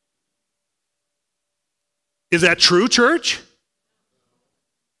 Is that true, church?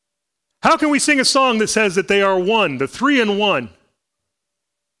 How can we sing a song that says that they are one, the three in one?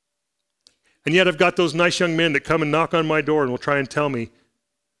 And yet I've got those nice young men that come and knock on my door and will try and tell me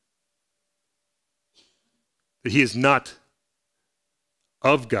that he is not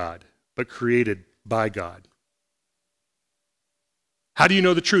of God, but created by God. How do you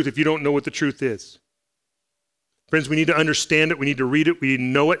know the truth if you don't know what the truth is? Friends, we need to understand it, we need to read it, we need to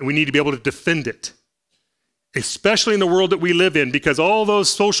know it, and we need to be able to defend it. Especially in the world that we live in, because all those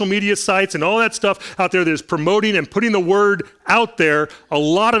social media sites and all that stuff out there that is promoting and putting the word out there, a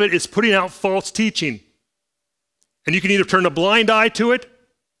lot of it is putting out false teaching. And you can either turn a blind eye to it,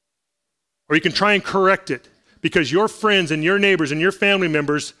 or you can try and correct it, because your friends and your neighbors and your family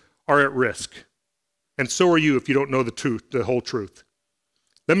members are at risk. And so are you if you don't know the truth, the whole truth.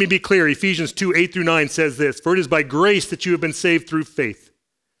 Let me be clear, Ephesians 2:8-9 says this, "For it is by grace that you have been saved through faith.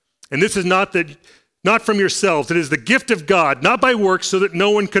 And this is not from yourselves, it is the gift of God, not by works, so that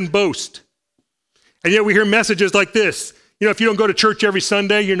no one can boast." And yet we hear messages like this. If you don't go to church every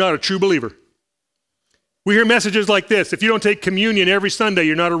Sunday, you're not a true believer. We hear messages like this. If you don't take communion every Sunday,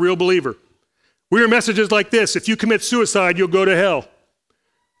 you're not a real believer. We hear messages like this. If you commit suicide, you'll go to hell.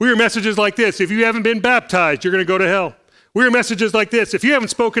 We hear messages like this. If you haven't been baptized, you're going to go to hell. We hear messages like this. If you haven't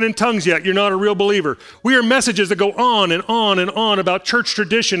spoken in tongues yet, you're not a real believer. We hear messages that go on and on and on about church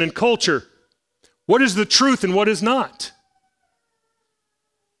tradition and culture. What is the truth and what is not?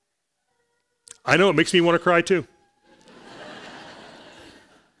 I know, it makes me want to cry too.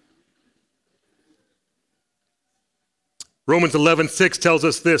 Romans 11:6 tells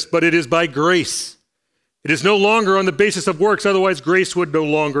us this, "But it is by grace. It is no longer on the basis of works, otherwise grace would no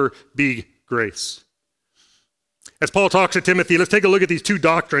longer be grace." As Paul talks to Timothy, let's take a look at these two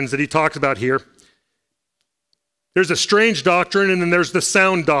doctrines that he talks about here. There's a strange doctrine, and then there's the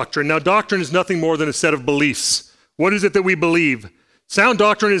sound doctrine. Now, doctrine is nothing more than a set of beliefs. What is it that we believe? Sound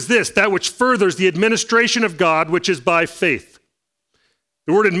doctrine is this, that which furthers the administration of God, which is by faith.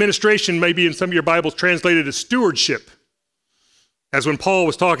 The word administration may be in some of your Bibles translated as stewardship. As when Paul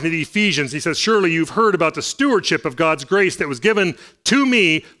was talking to the Ephesians, he says, "Surely you've heard about the stewardship of God's grace that was given to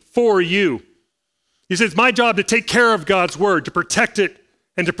me for you." He says, "It's my job to take care of God's word, to protect it,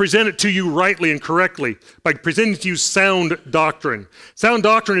 and to present it to you rightly and correctly by presenting to you sound doctrine." Sound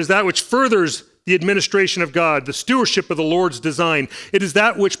doctrine is that which furthers the administration of God, the stewardship of the Lord's design. It is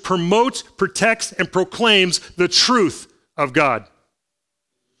that which promotes, protects, and proclaims the truth of God.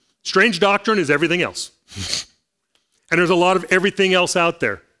 Strange doctrine is everything else. And there's a lot of everything else out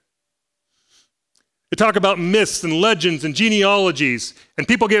there. They talk about myths and legends and genealogies, and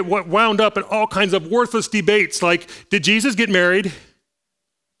people get wound up in all kinds of worthless debates like, did Jesus get married?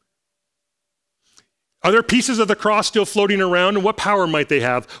 Are there pieces of the cross still floating around, and what power might they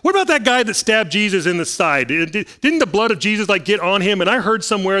have? What about that guy that stabbed Jesus in the side? Didn't the blood of Jesus get on him? And I heard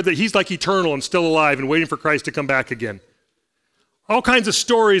somewhere that he's eternal and still alive and waiting for Christ to come back again. All kinds of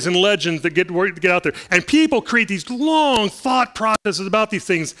stories and legends that get out there. And people create these long thought processes about these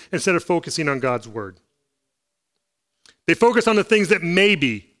things instead of focusing on God's word. They focus on the things that may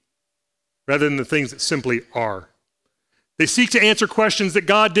be rather than the things that simply are. They seek to answer questions that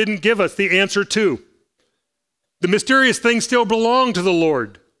God didn't give us the answer to. The mysterious things still belong to the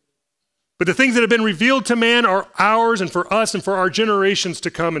Lord. But the things that have been revealed to man are ours and for us and for our generations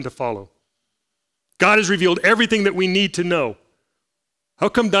to come and to follow. God has revealed everything that we need to know. How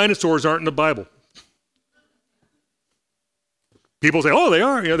come dinosaurs aren't in the Bible? People say, oh, they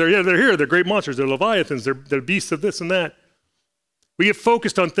are. They're here. They're great monsters. They're leviathans. They're beasts of this and that. We get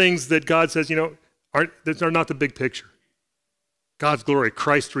focused on things that God says, are not the big picture. God's glory,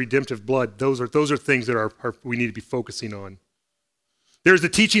 Christ's redemptive blood, those are things that we need to be focusing on. There's the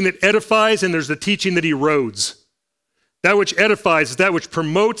teaching that edifies, and there's the teaching that erodes. That which edifies is that which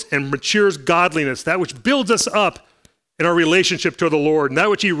promotes and matures godliness, that which builds us up in our relationship to the Lord. And that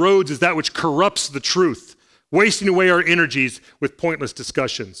which erodes is that which corrupts the truth, wasting away our energies with pointless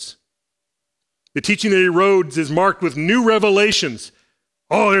discussions. The teaching that erodes is marked with new revelations.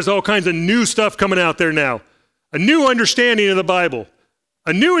 Oh, there's all kinds of new stuff coming out there now. A new understanding of the Bible.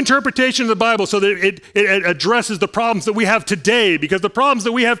 A new interpretation of the Bible so that it addresses the problems that we have today, because the problems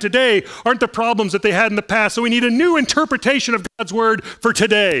that we have today aren't the problems that they had in the past. So we need a new interpretation of God's word for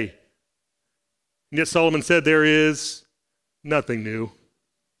today. And yet Solomon said there is nothing new.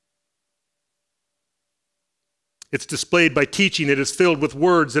 It's displayed by teaching that is filled with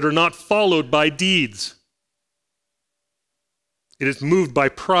words that are not followed by deeds. It is moved by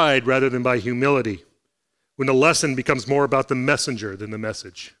pride rather than by humility, when the lesson becomes more about the messenger than the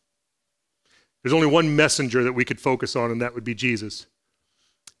message. There's only one messenger that we could focus on, and that would be Jesus.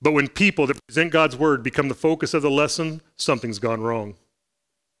 But when people that present God's word become the focus of the lesson, something's gone wrong.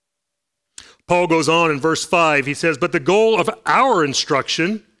 Paul goes on in verse 5. He says, "But the goal of our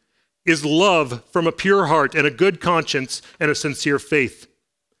instruction is love from a pure heart and a good conscience and a sincere faith.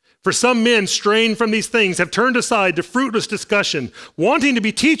 For some men straying from these things have turned aside to fruitless discussion, wanting to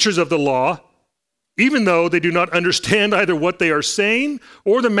be teachers of the law, even though they do not understand either what they are saying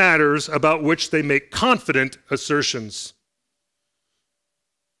or the matters about which they make confident assertions."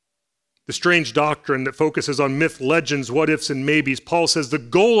 The strange doctrine that focuses on myth, legends, what ifs, and maybes. Paul says the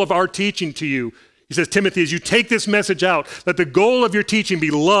goal of our teaching to you, he says, Timothy, as you take this message out, let the goal of your teaching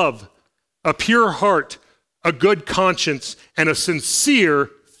be love, a pure heart, a good conscience, and a sincere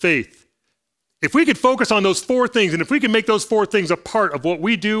faith. If we could focus on those four things, and if we can make those four things a part of what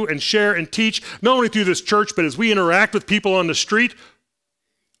we do and share and teach, not only through this church, but as we interact with people on the street,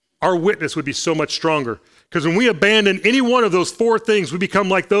 our witness would be so much stronger. Because when we abandon any one of those four things, we become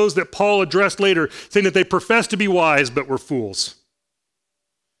like those that Paul addressed later, saying that they profess to be wise, but were fools.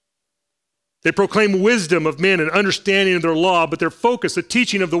 They proclaim wisdom of men and understanding of their law, but their focus, the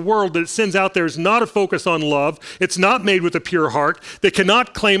teaching of the world that it sends out there, is not a focus on love. It's not made with a pure heart. They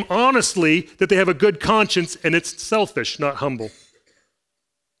cannot claim honestly that they have a good conscience, and it's selfish, not humble.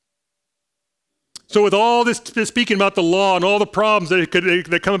 So with all this speaking about the law and all the problems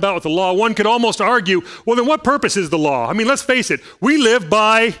that come about with the law, one could almost argue, well, then what purpose is the law? I mean, let's face it. We live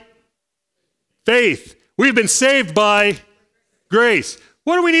by faith. We've been saved by grace.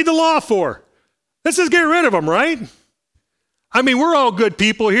 What do we need the law for? Let's just get rid of them, right? I mean, we're all good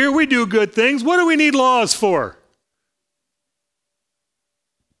people here. We do good things. What do we need laws for?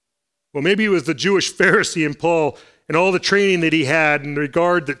 Well, maybe it was the Jewish Pharisee in Paul and all the training that he had in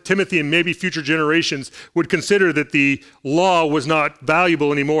regard that Timothy and maybe future generations would consider that the law was not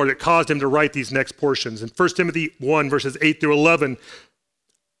valuable anymore, that caused him to write these next portions. In 1 Timothy 1, verses 8 through 11,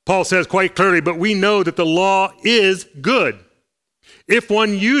 Paul says quite clearly, "But we know that the law is good if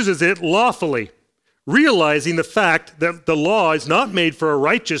one uses it lawfully, realizing the fact that the law is not made for a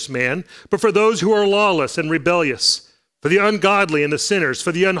righteous man, but for those who are lawless and rebellious, for the ungodly and the sinners,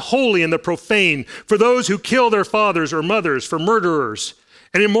 for the unholy and the profane, for those who kill their fathers or mothers, for murderers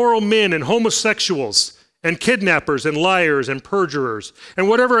and immoral men and homosexuals and kidnappers and liars and perjurers, and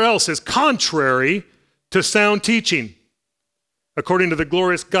whatever else is contrary to sound teaching, according to the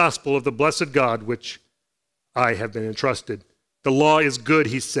glorious gospel of the blessed God, which I have been entrusted." The law is good,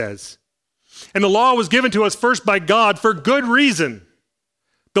 he says. And the law was given to us first by God for good reason.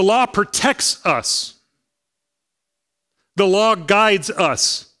 The law protects us. The law guides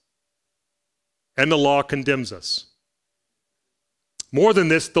us, and the law condemns us. More than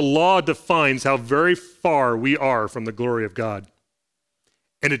this, the law defines how very far we are from the glory of God,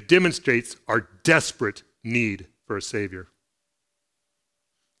 and it demonstrates our desperate need for a Savior.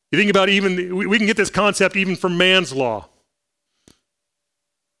 You think about we can get this concept even from man's law.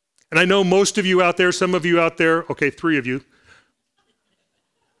 And I know most of you out there, some of you out there, okay, 3 of you,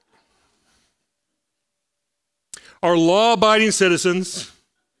 are law-abiding citizens.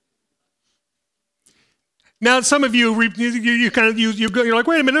 Now, some of you, you're like,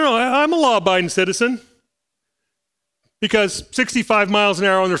 wait a minute, no, I'm a law-abiding citizen. Because 65 miles an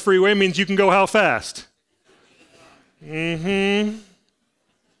hour on the freeway means you can go how fast? Mm-hmm.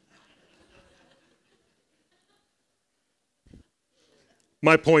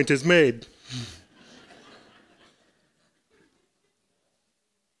 My point is made.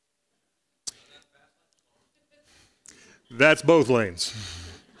 That's both lanes.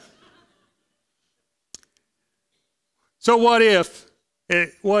 So what if,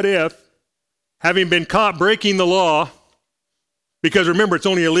 having been caught breaking the law, because remember, it's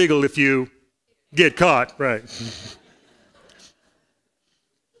only illegal if you get caught, right?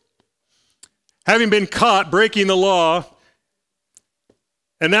 Having been caught breaking the law,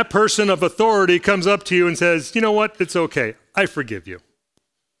 and that person of authority comes up to you and says, you know what, it's okay, I forgive you.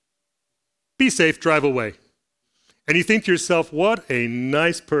 Be safe, drive away. And you think to yourself, what a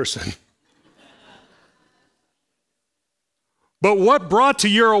nice person. But what brought to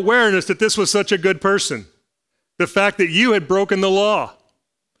your awareness that this was such a good person? The fact that you had broken the law.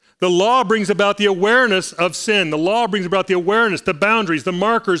 The law brings about the awareness of sin. The law brings about the awareness, the boundaries, the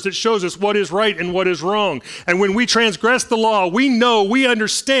markers that shows us what is right and what is wrong. And when we transgress the law, we know, we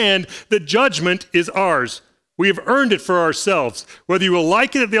understand that judgment is ours. We have earned it for ourselves. Whether you will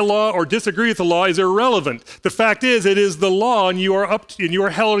like it, the law, or disagree with the law is irrelevant. The fact is, it is the law, and you are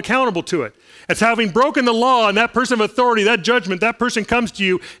held accountable to it. It's having broken the law, and that person of authority, that judgment, that person comes to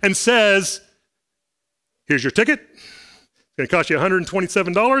you and says, here's your ticket. It's going to cost you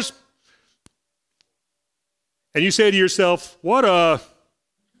 $127. And you say to yourself, what a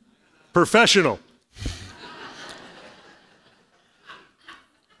professional.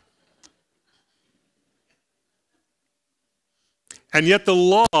 And yet the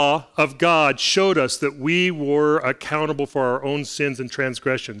law of God showed us that we were accountable for our own sins and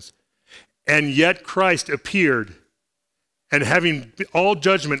transgressions. And yet Christ appeared, and having all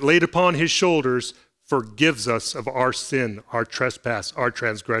judgment laid upon his shoulders, forgives us of our sin, our trespass, our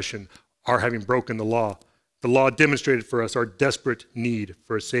transgression, our having broken the law. The law demonstrated for us our desperate need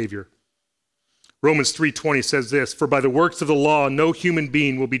for a Savior. Romans 3:20 says this, "For by the works of the law no human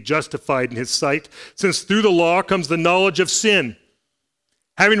being will be justified in his sight, since through the law comes the knowledge of sin.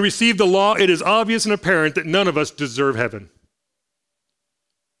 Having received the law, it is obvious and apparent that none of us deserve heaven."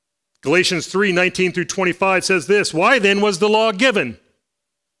 Galatians 3:19 through 25 says this, "Why then was the law given?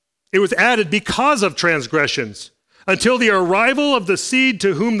 It was added because of transgressions, until the arrival of the seed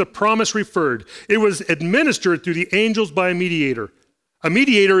to whom the promise referred. It was administered through the angels by a mediator. A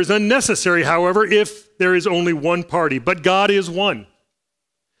mediator is unnecessary, however, if there is only one party, but God is one.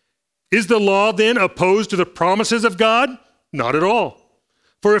 Is the law then opposed to the promises of God? Not at all.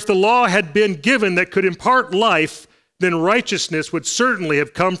 For if the law had been given that could impart life, then righteousness would certainly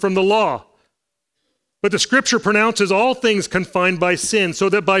have come from the law. But the scripture pronounces all things confined by sin, so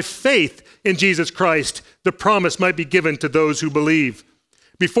that by faith in Jesus Christ, the promise might be given to those who believe.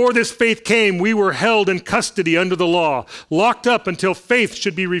 Before this faith came, we were held in custody under the law, locked up until faith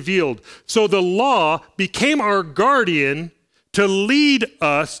should be revealed. So the law became our guardian to lead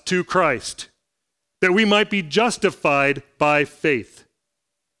us to Christ, that we might be justified by faith.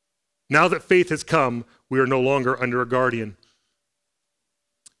 Now that faith has come, we are no longer under a guardian."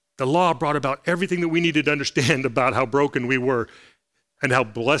 The law brought about everything that we needed to understand about how broken we were and how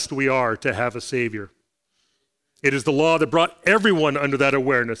blessed we are to have a Savior. It is the law that brought everyone under that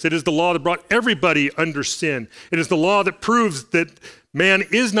awareness. It is the law that brought everybody under sin. It is the law that proves that man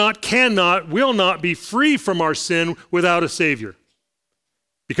is not, cannot, will not be free from our sin without a Savior,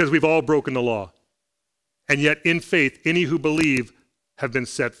 because we've all broken the law. And yet in faith, any who believe have been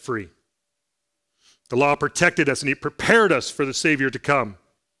set free. The law protected us and it prepared us for the Savior to come,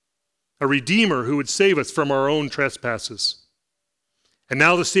 a Redeemer who would save us from our own trespasses. And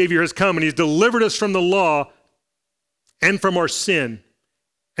now the Savior has come and he's delivered us from the law and from our sin.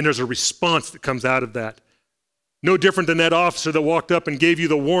 And there's a response that comes out of that. No different than that officer that walked up and gave you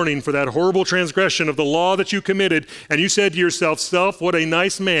the warning for that horrible transgression of the law that you committed. And you said to yourself, "Self, what a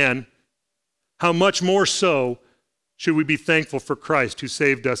nice man. How much more so should we be thankful for Christ who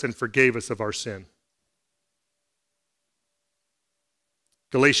saved us and forgave us of our sin."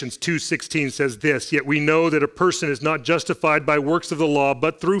 Galatians 2:16 says this, "Yet we know that a person is not justified by works of the law,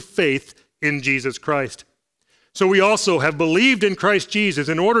 but through faith in Jesus Christ. So we also have believed in Christ Jesus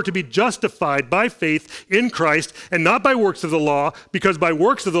in order to be justified by faith in Christ and not by works of the law, because by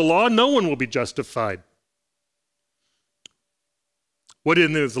works of the law no one will be justified." What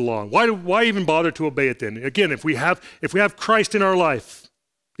is the law? Why even bother to obey it then? Again, if we have Christ in our life,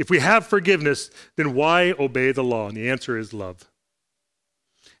 if we have forgiveness, then why obey the law? And the answer is love.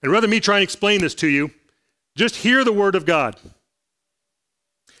 And rather than me try and explain this to you, just hear the word of God.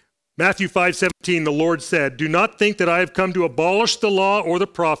 Matthew 5:17, the Lord said, "Do not think that I have come to abolish the law or the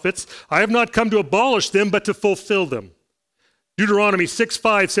prophets. I have not come to abolish them, but to fulfill them." Deuteronomy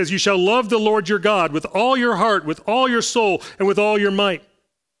 6:5 says, "You shall love the Lord your God with all your heart, with all your soul, and with all your might."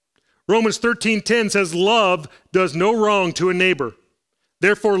 Romans 13:10 says, "Love does no wrong to a neighbor.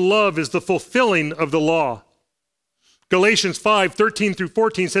 Therefore, love is the fulfilling of the law." Galatians 5:13 through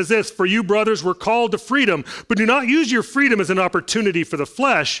 14 says this, "For you, brothers, were called to freedom, but do not use your freedom as an opportunity for the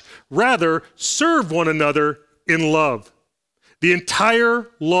flesh. Rather, serve one another in love. The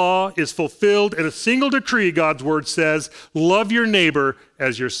entire law is fulfilled in a single decree," God's word says, "love your neighbor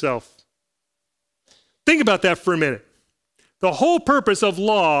as yourself." Think about that for a minute. The whole purpose of the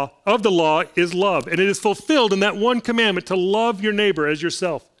law is love, and it is fulfilled in that one commandment to love your neighbor as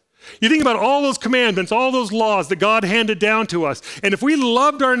yourself. You think about all those commandments, all those laws that God handed down to us, and if we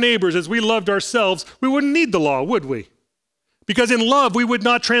loved our neighbors as we loved ourselves, we wouldn't need the law, would we? Because in love, we would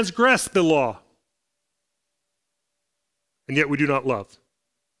not transgress the law. And yet we do not love.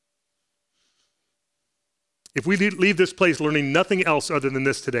 If we leave this place learning nothing else other than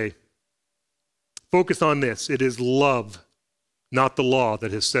this today, focus on this. It is love, not the law,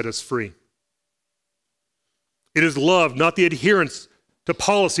 that has set us free. It is love, not the adherence to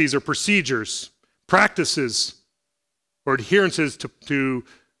policies or procedures, practices, or adherences to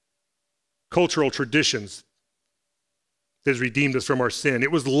cultural traditions that has redeemed us from our sin.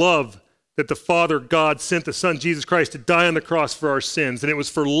 It was love that the Father God sent the Son, Jesus Christ, to die on the cross for our sins. And it was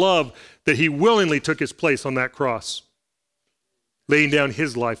for love that he willingly took his place on that cross, laying down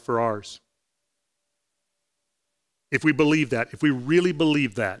his life for ours. If we believe that, if we really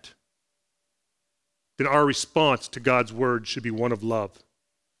believe that, then our response to God's word should be one of love.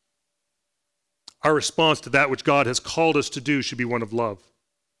 Our response to that which God has called us to do should be one of love.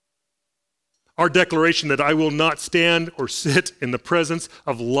 Our declaration that I will not stand or sit in the presence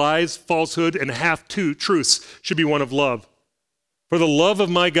of lies, falsehood, and half-truths should be one of love. For the love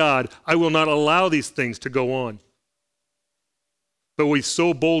of my God, I will not allow these things to go on. But we're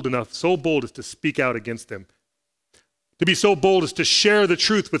so bold as to speak out against them. To be so bold as to share the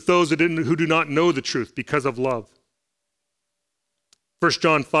truth with those who do not know the truth because of love. 1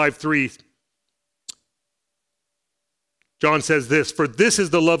 John 5:3. John says this, "For this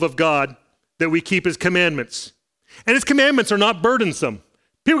is the love of God, that we keep his commandments. And his commandments are not burdensome."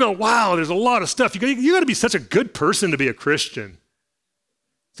 People go, wow, there's a lot of stuff. You got to be such a good person to be a Christian.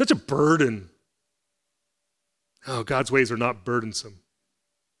 Such a burden. Oh, God's ways are not burdensome.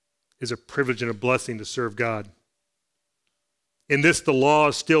 It's a privilege and a blessing to serve God. In this, the law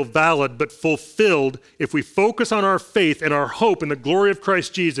is still valid, but fulfilled if we focus on our faith and our hope in the glory of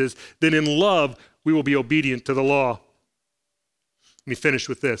Christ Jesus, then in love, we will be obedient to the law. Let me finish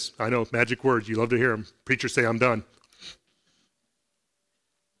with this. I know, magic words. You love to hear them. Preachers say, I'm done.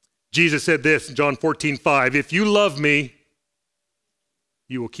 Jesus said this in John 14:5, "If you love me,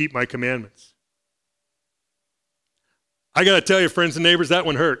 you will keep my commandments." I got to tell you, friends and neighbors, that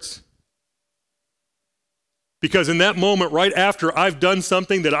one hurts. Because in that moment, right after I've done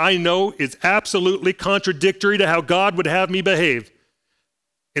something that I know is absolutely contradictory to how God would have me behave,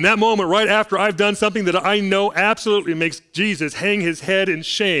 in that moment, right after I've done something that I know absolutely makes Jesus hang his head in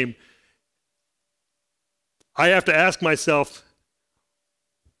shame, I have to ask myself,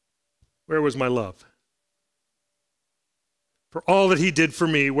 where was my love? For all that he did for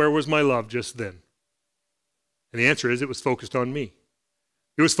me, where was my love just then? And the answer is it was focused on me.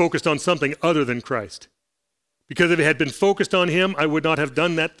 It was focused on something other than Christ. Because if it had been focused on him, I would not have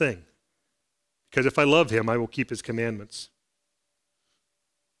done that thing. Because if I love him, I will keep his commandments.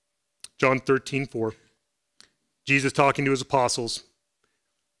 John 13:4, Jesus talking to his apostles.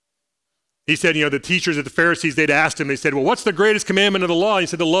 He said, the teachers of the Pharisees, they'd asked him, they said, well, what's the greatest commandment of the law? He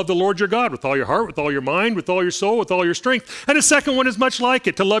said, to love the Lord your God with all your heart, with all your mind, with all your soul, with all your strength. And the second one is much like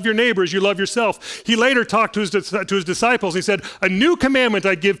it, to love your neighbor as you love yourself. He later talked to his disciples. He said, a new commandment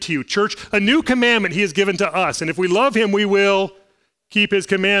I give to you, church, a new commandment he has given to us. And if we love him, we will keep his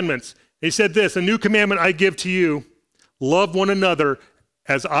commandments. He said this, a new commandment I give to you, love one another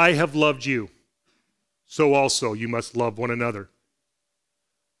as I have loved you. So also you must love one another.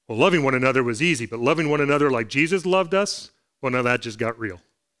 Well, loving one another was easy, but loving one another like Jesus loved us, well, now that just got real.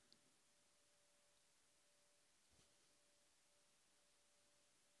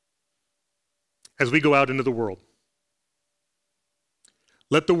 As we go out into the world,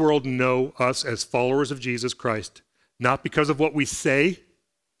 let the world know us as followers of Jesus Christ, not because of what we say,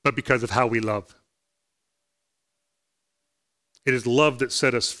 but because of how we love. It is love that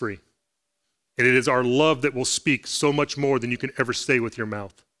set us free. And it is our love that will speak so much more than you can ever say with your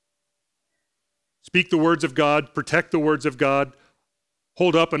mouth. Speak the words of God, protect the words of God,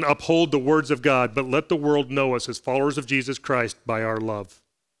 hold up and uphold the words of God, but let the world know us as followers of Jesus Christ by our love.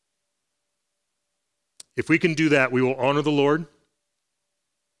 If we can do that, we will honor the Lord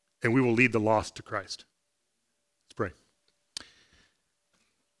and we will lead the lost to Christ. Let's pray.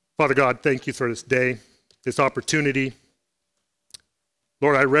 Father God, thank you for this day, this opportunity.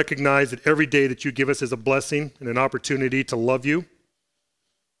 Lord, I recognize that every day that you give us is a blessing and an opportunity to love you.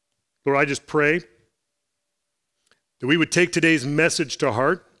 Lord, I just pray that we would take today's message to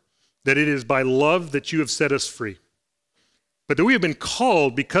heart, that it is by love that you have set us free, but that we have been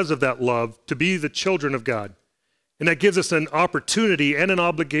called because of that love to be the children of God. And that gives us an opportunity and an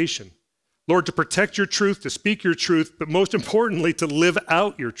obligation, Lord, to protect your truth, to speak your truth, but most importantly, to live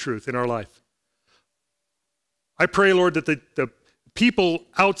out your truth in our life. I pray, Lord, that the people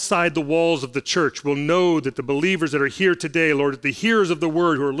outside the walls of the church will know that the believers that are here today, Lord, that the hearers of the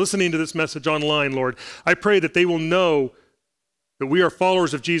word who are listening to this message online, Lord, I pray that they will know that we are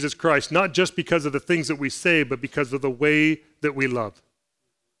followers of Jesus Christ, not just because of the things that we say, but because of the way that we love.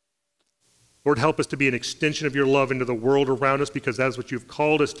 Lord, help us to be an extension of your love into the world around us, because that's what you've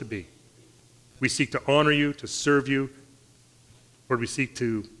called us to be. We seek to honor you, to serve you. Lord, we seek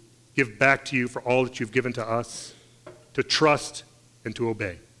to give back to you for all that you've given to us, to trust and to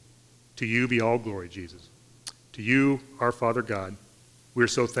obey. To you be all glory, Jesus. To you, our Father God, we're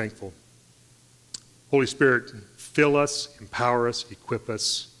so thankful. Holy Spirit, fill us, empower us, equip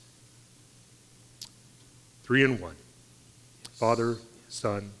us. 3 in 1. Father,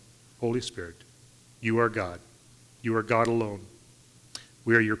 Son, Holy Spirit, you are God. You are God alone.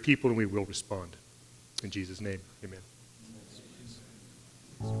 We are your people and we will respond. In Jesus' name, amen.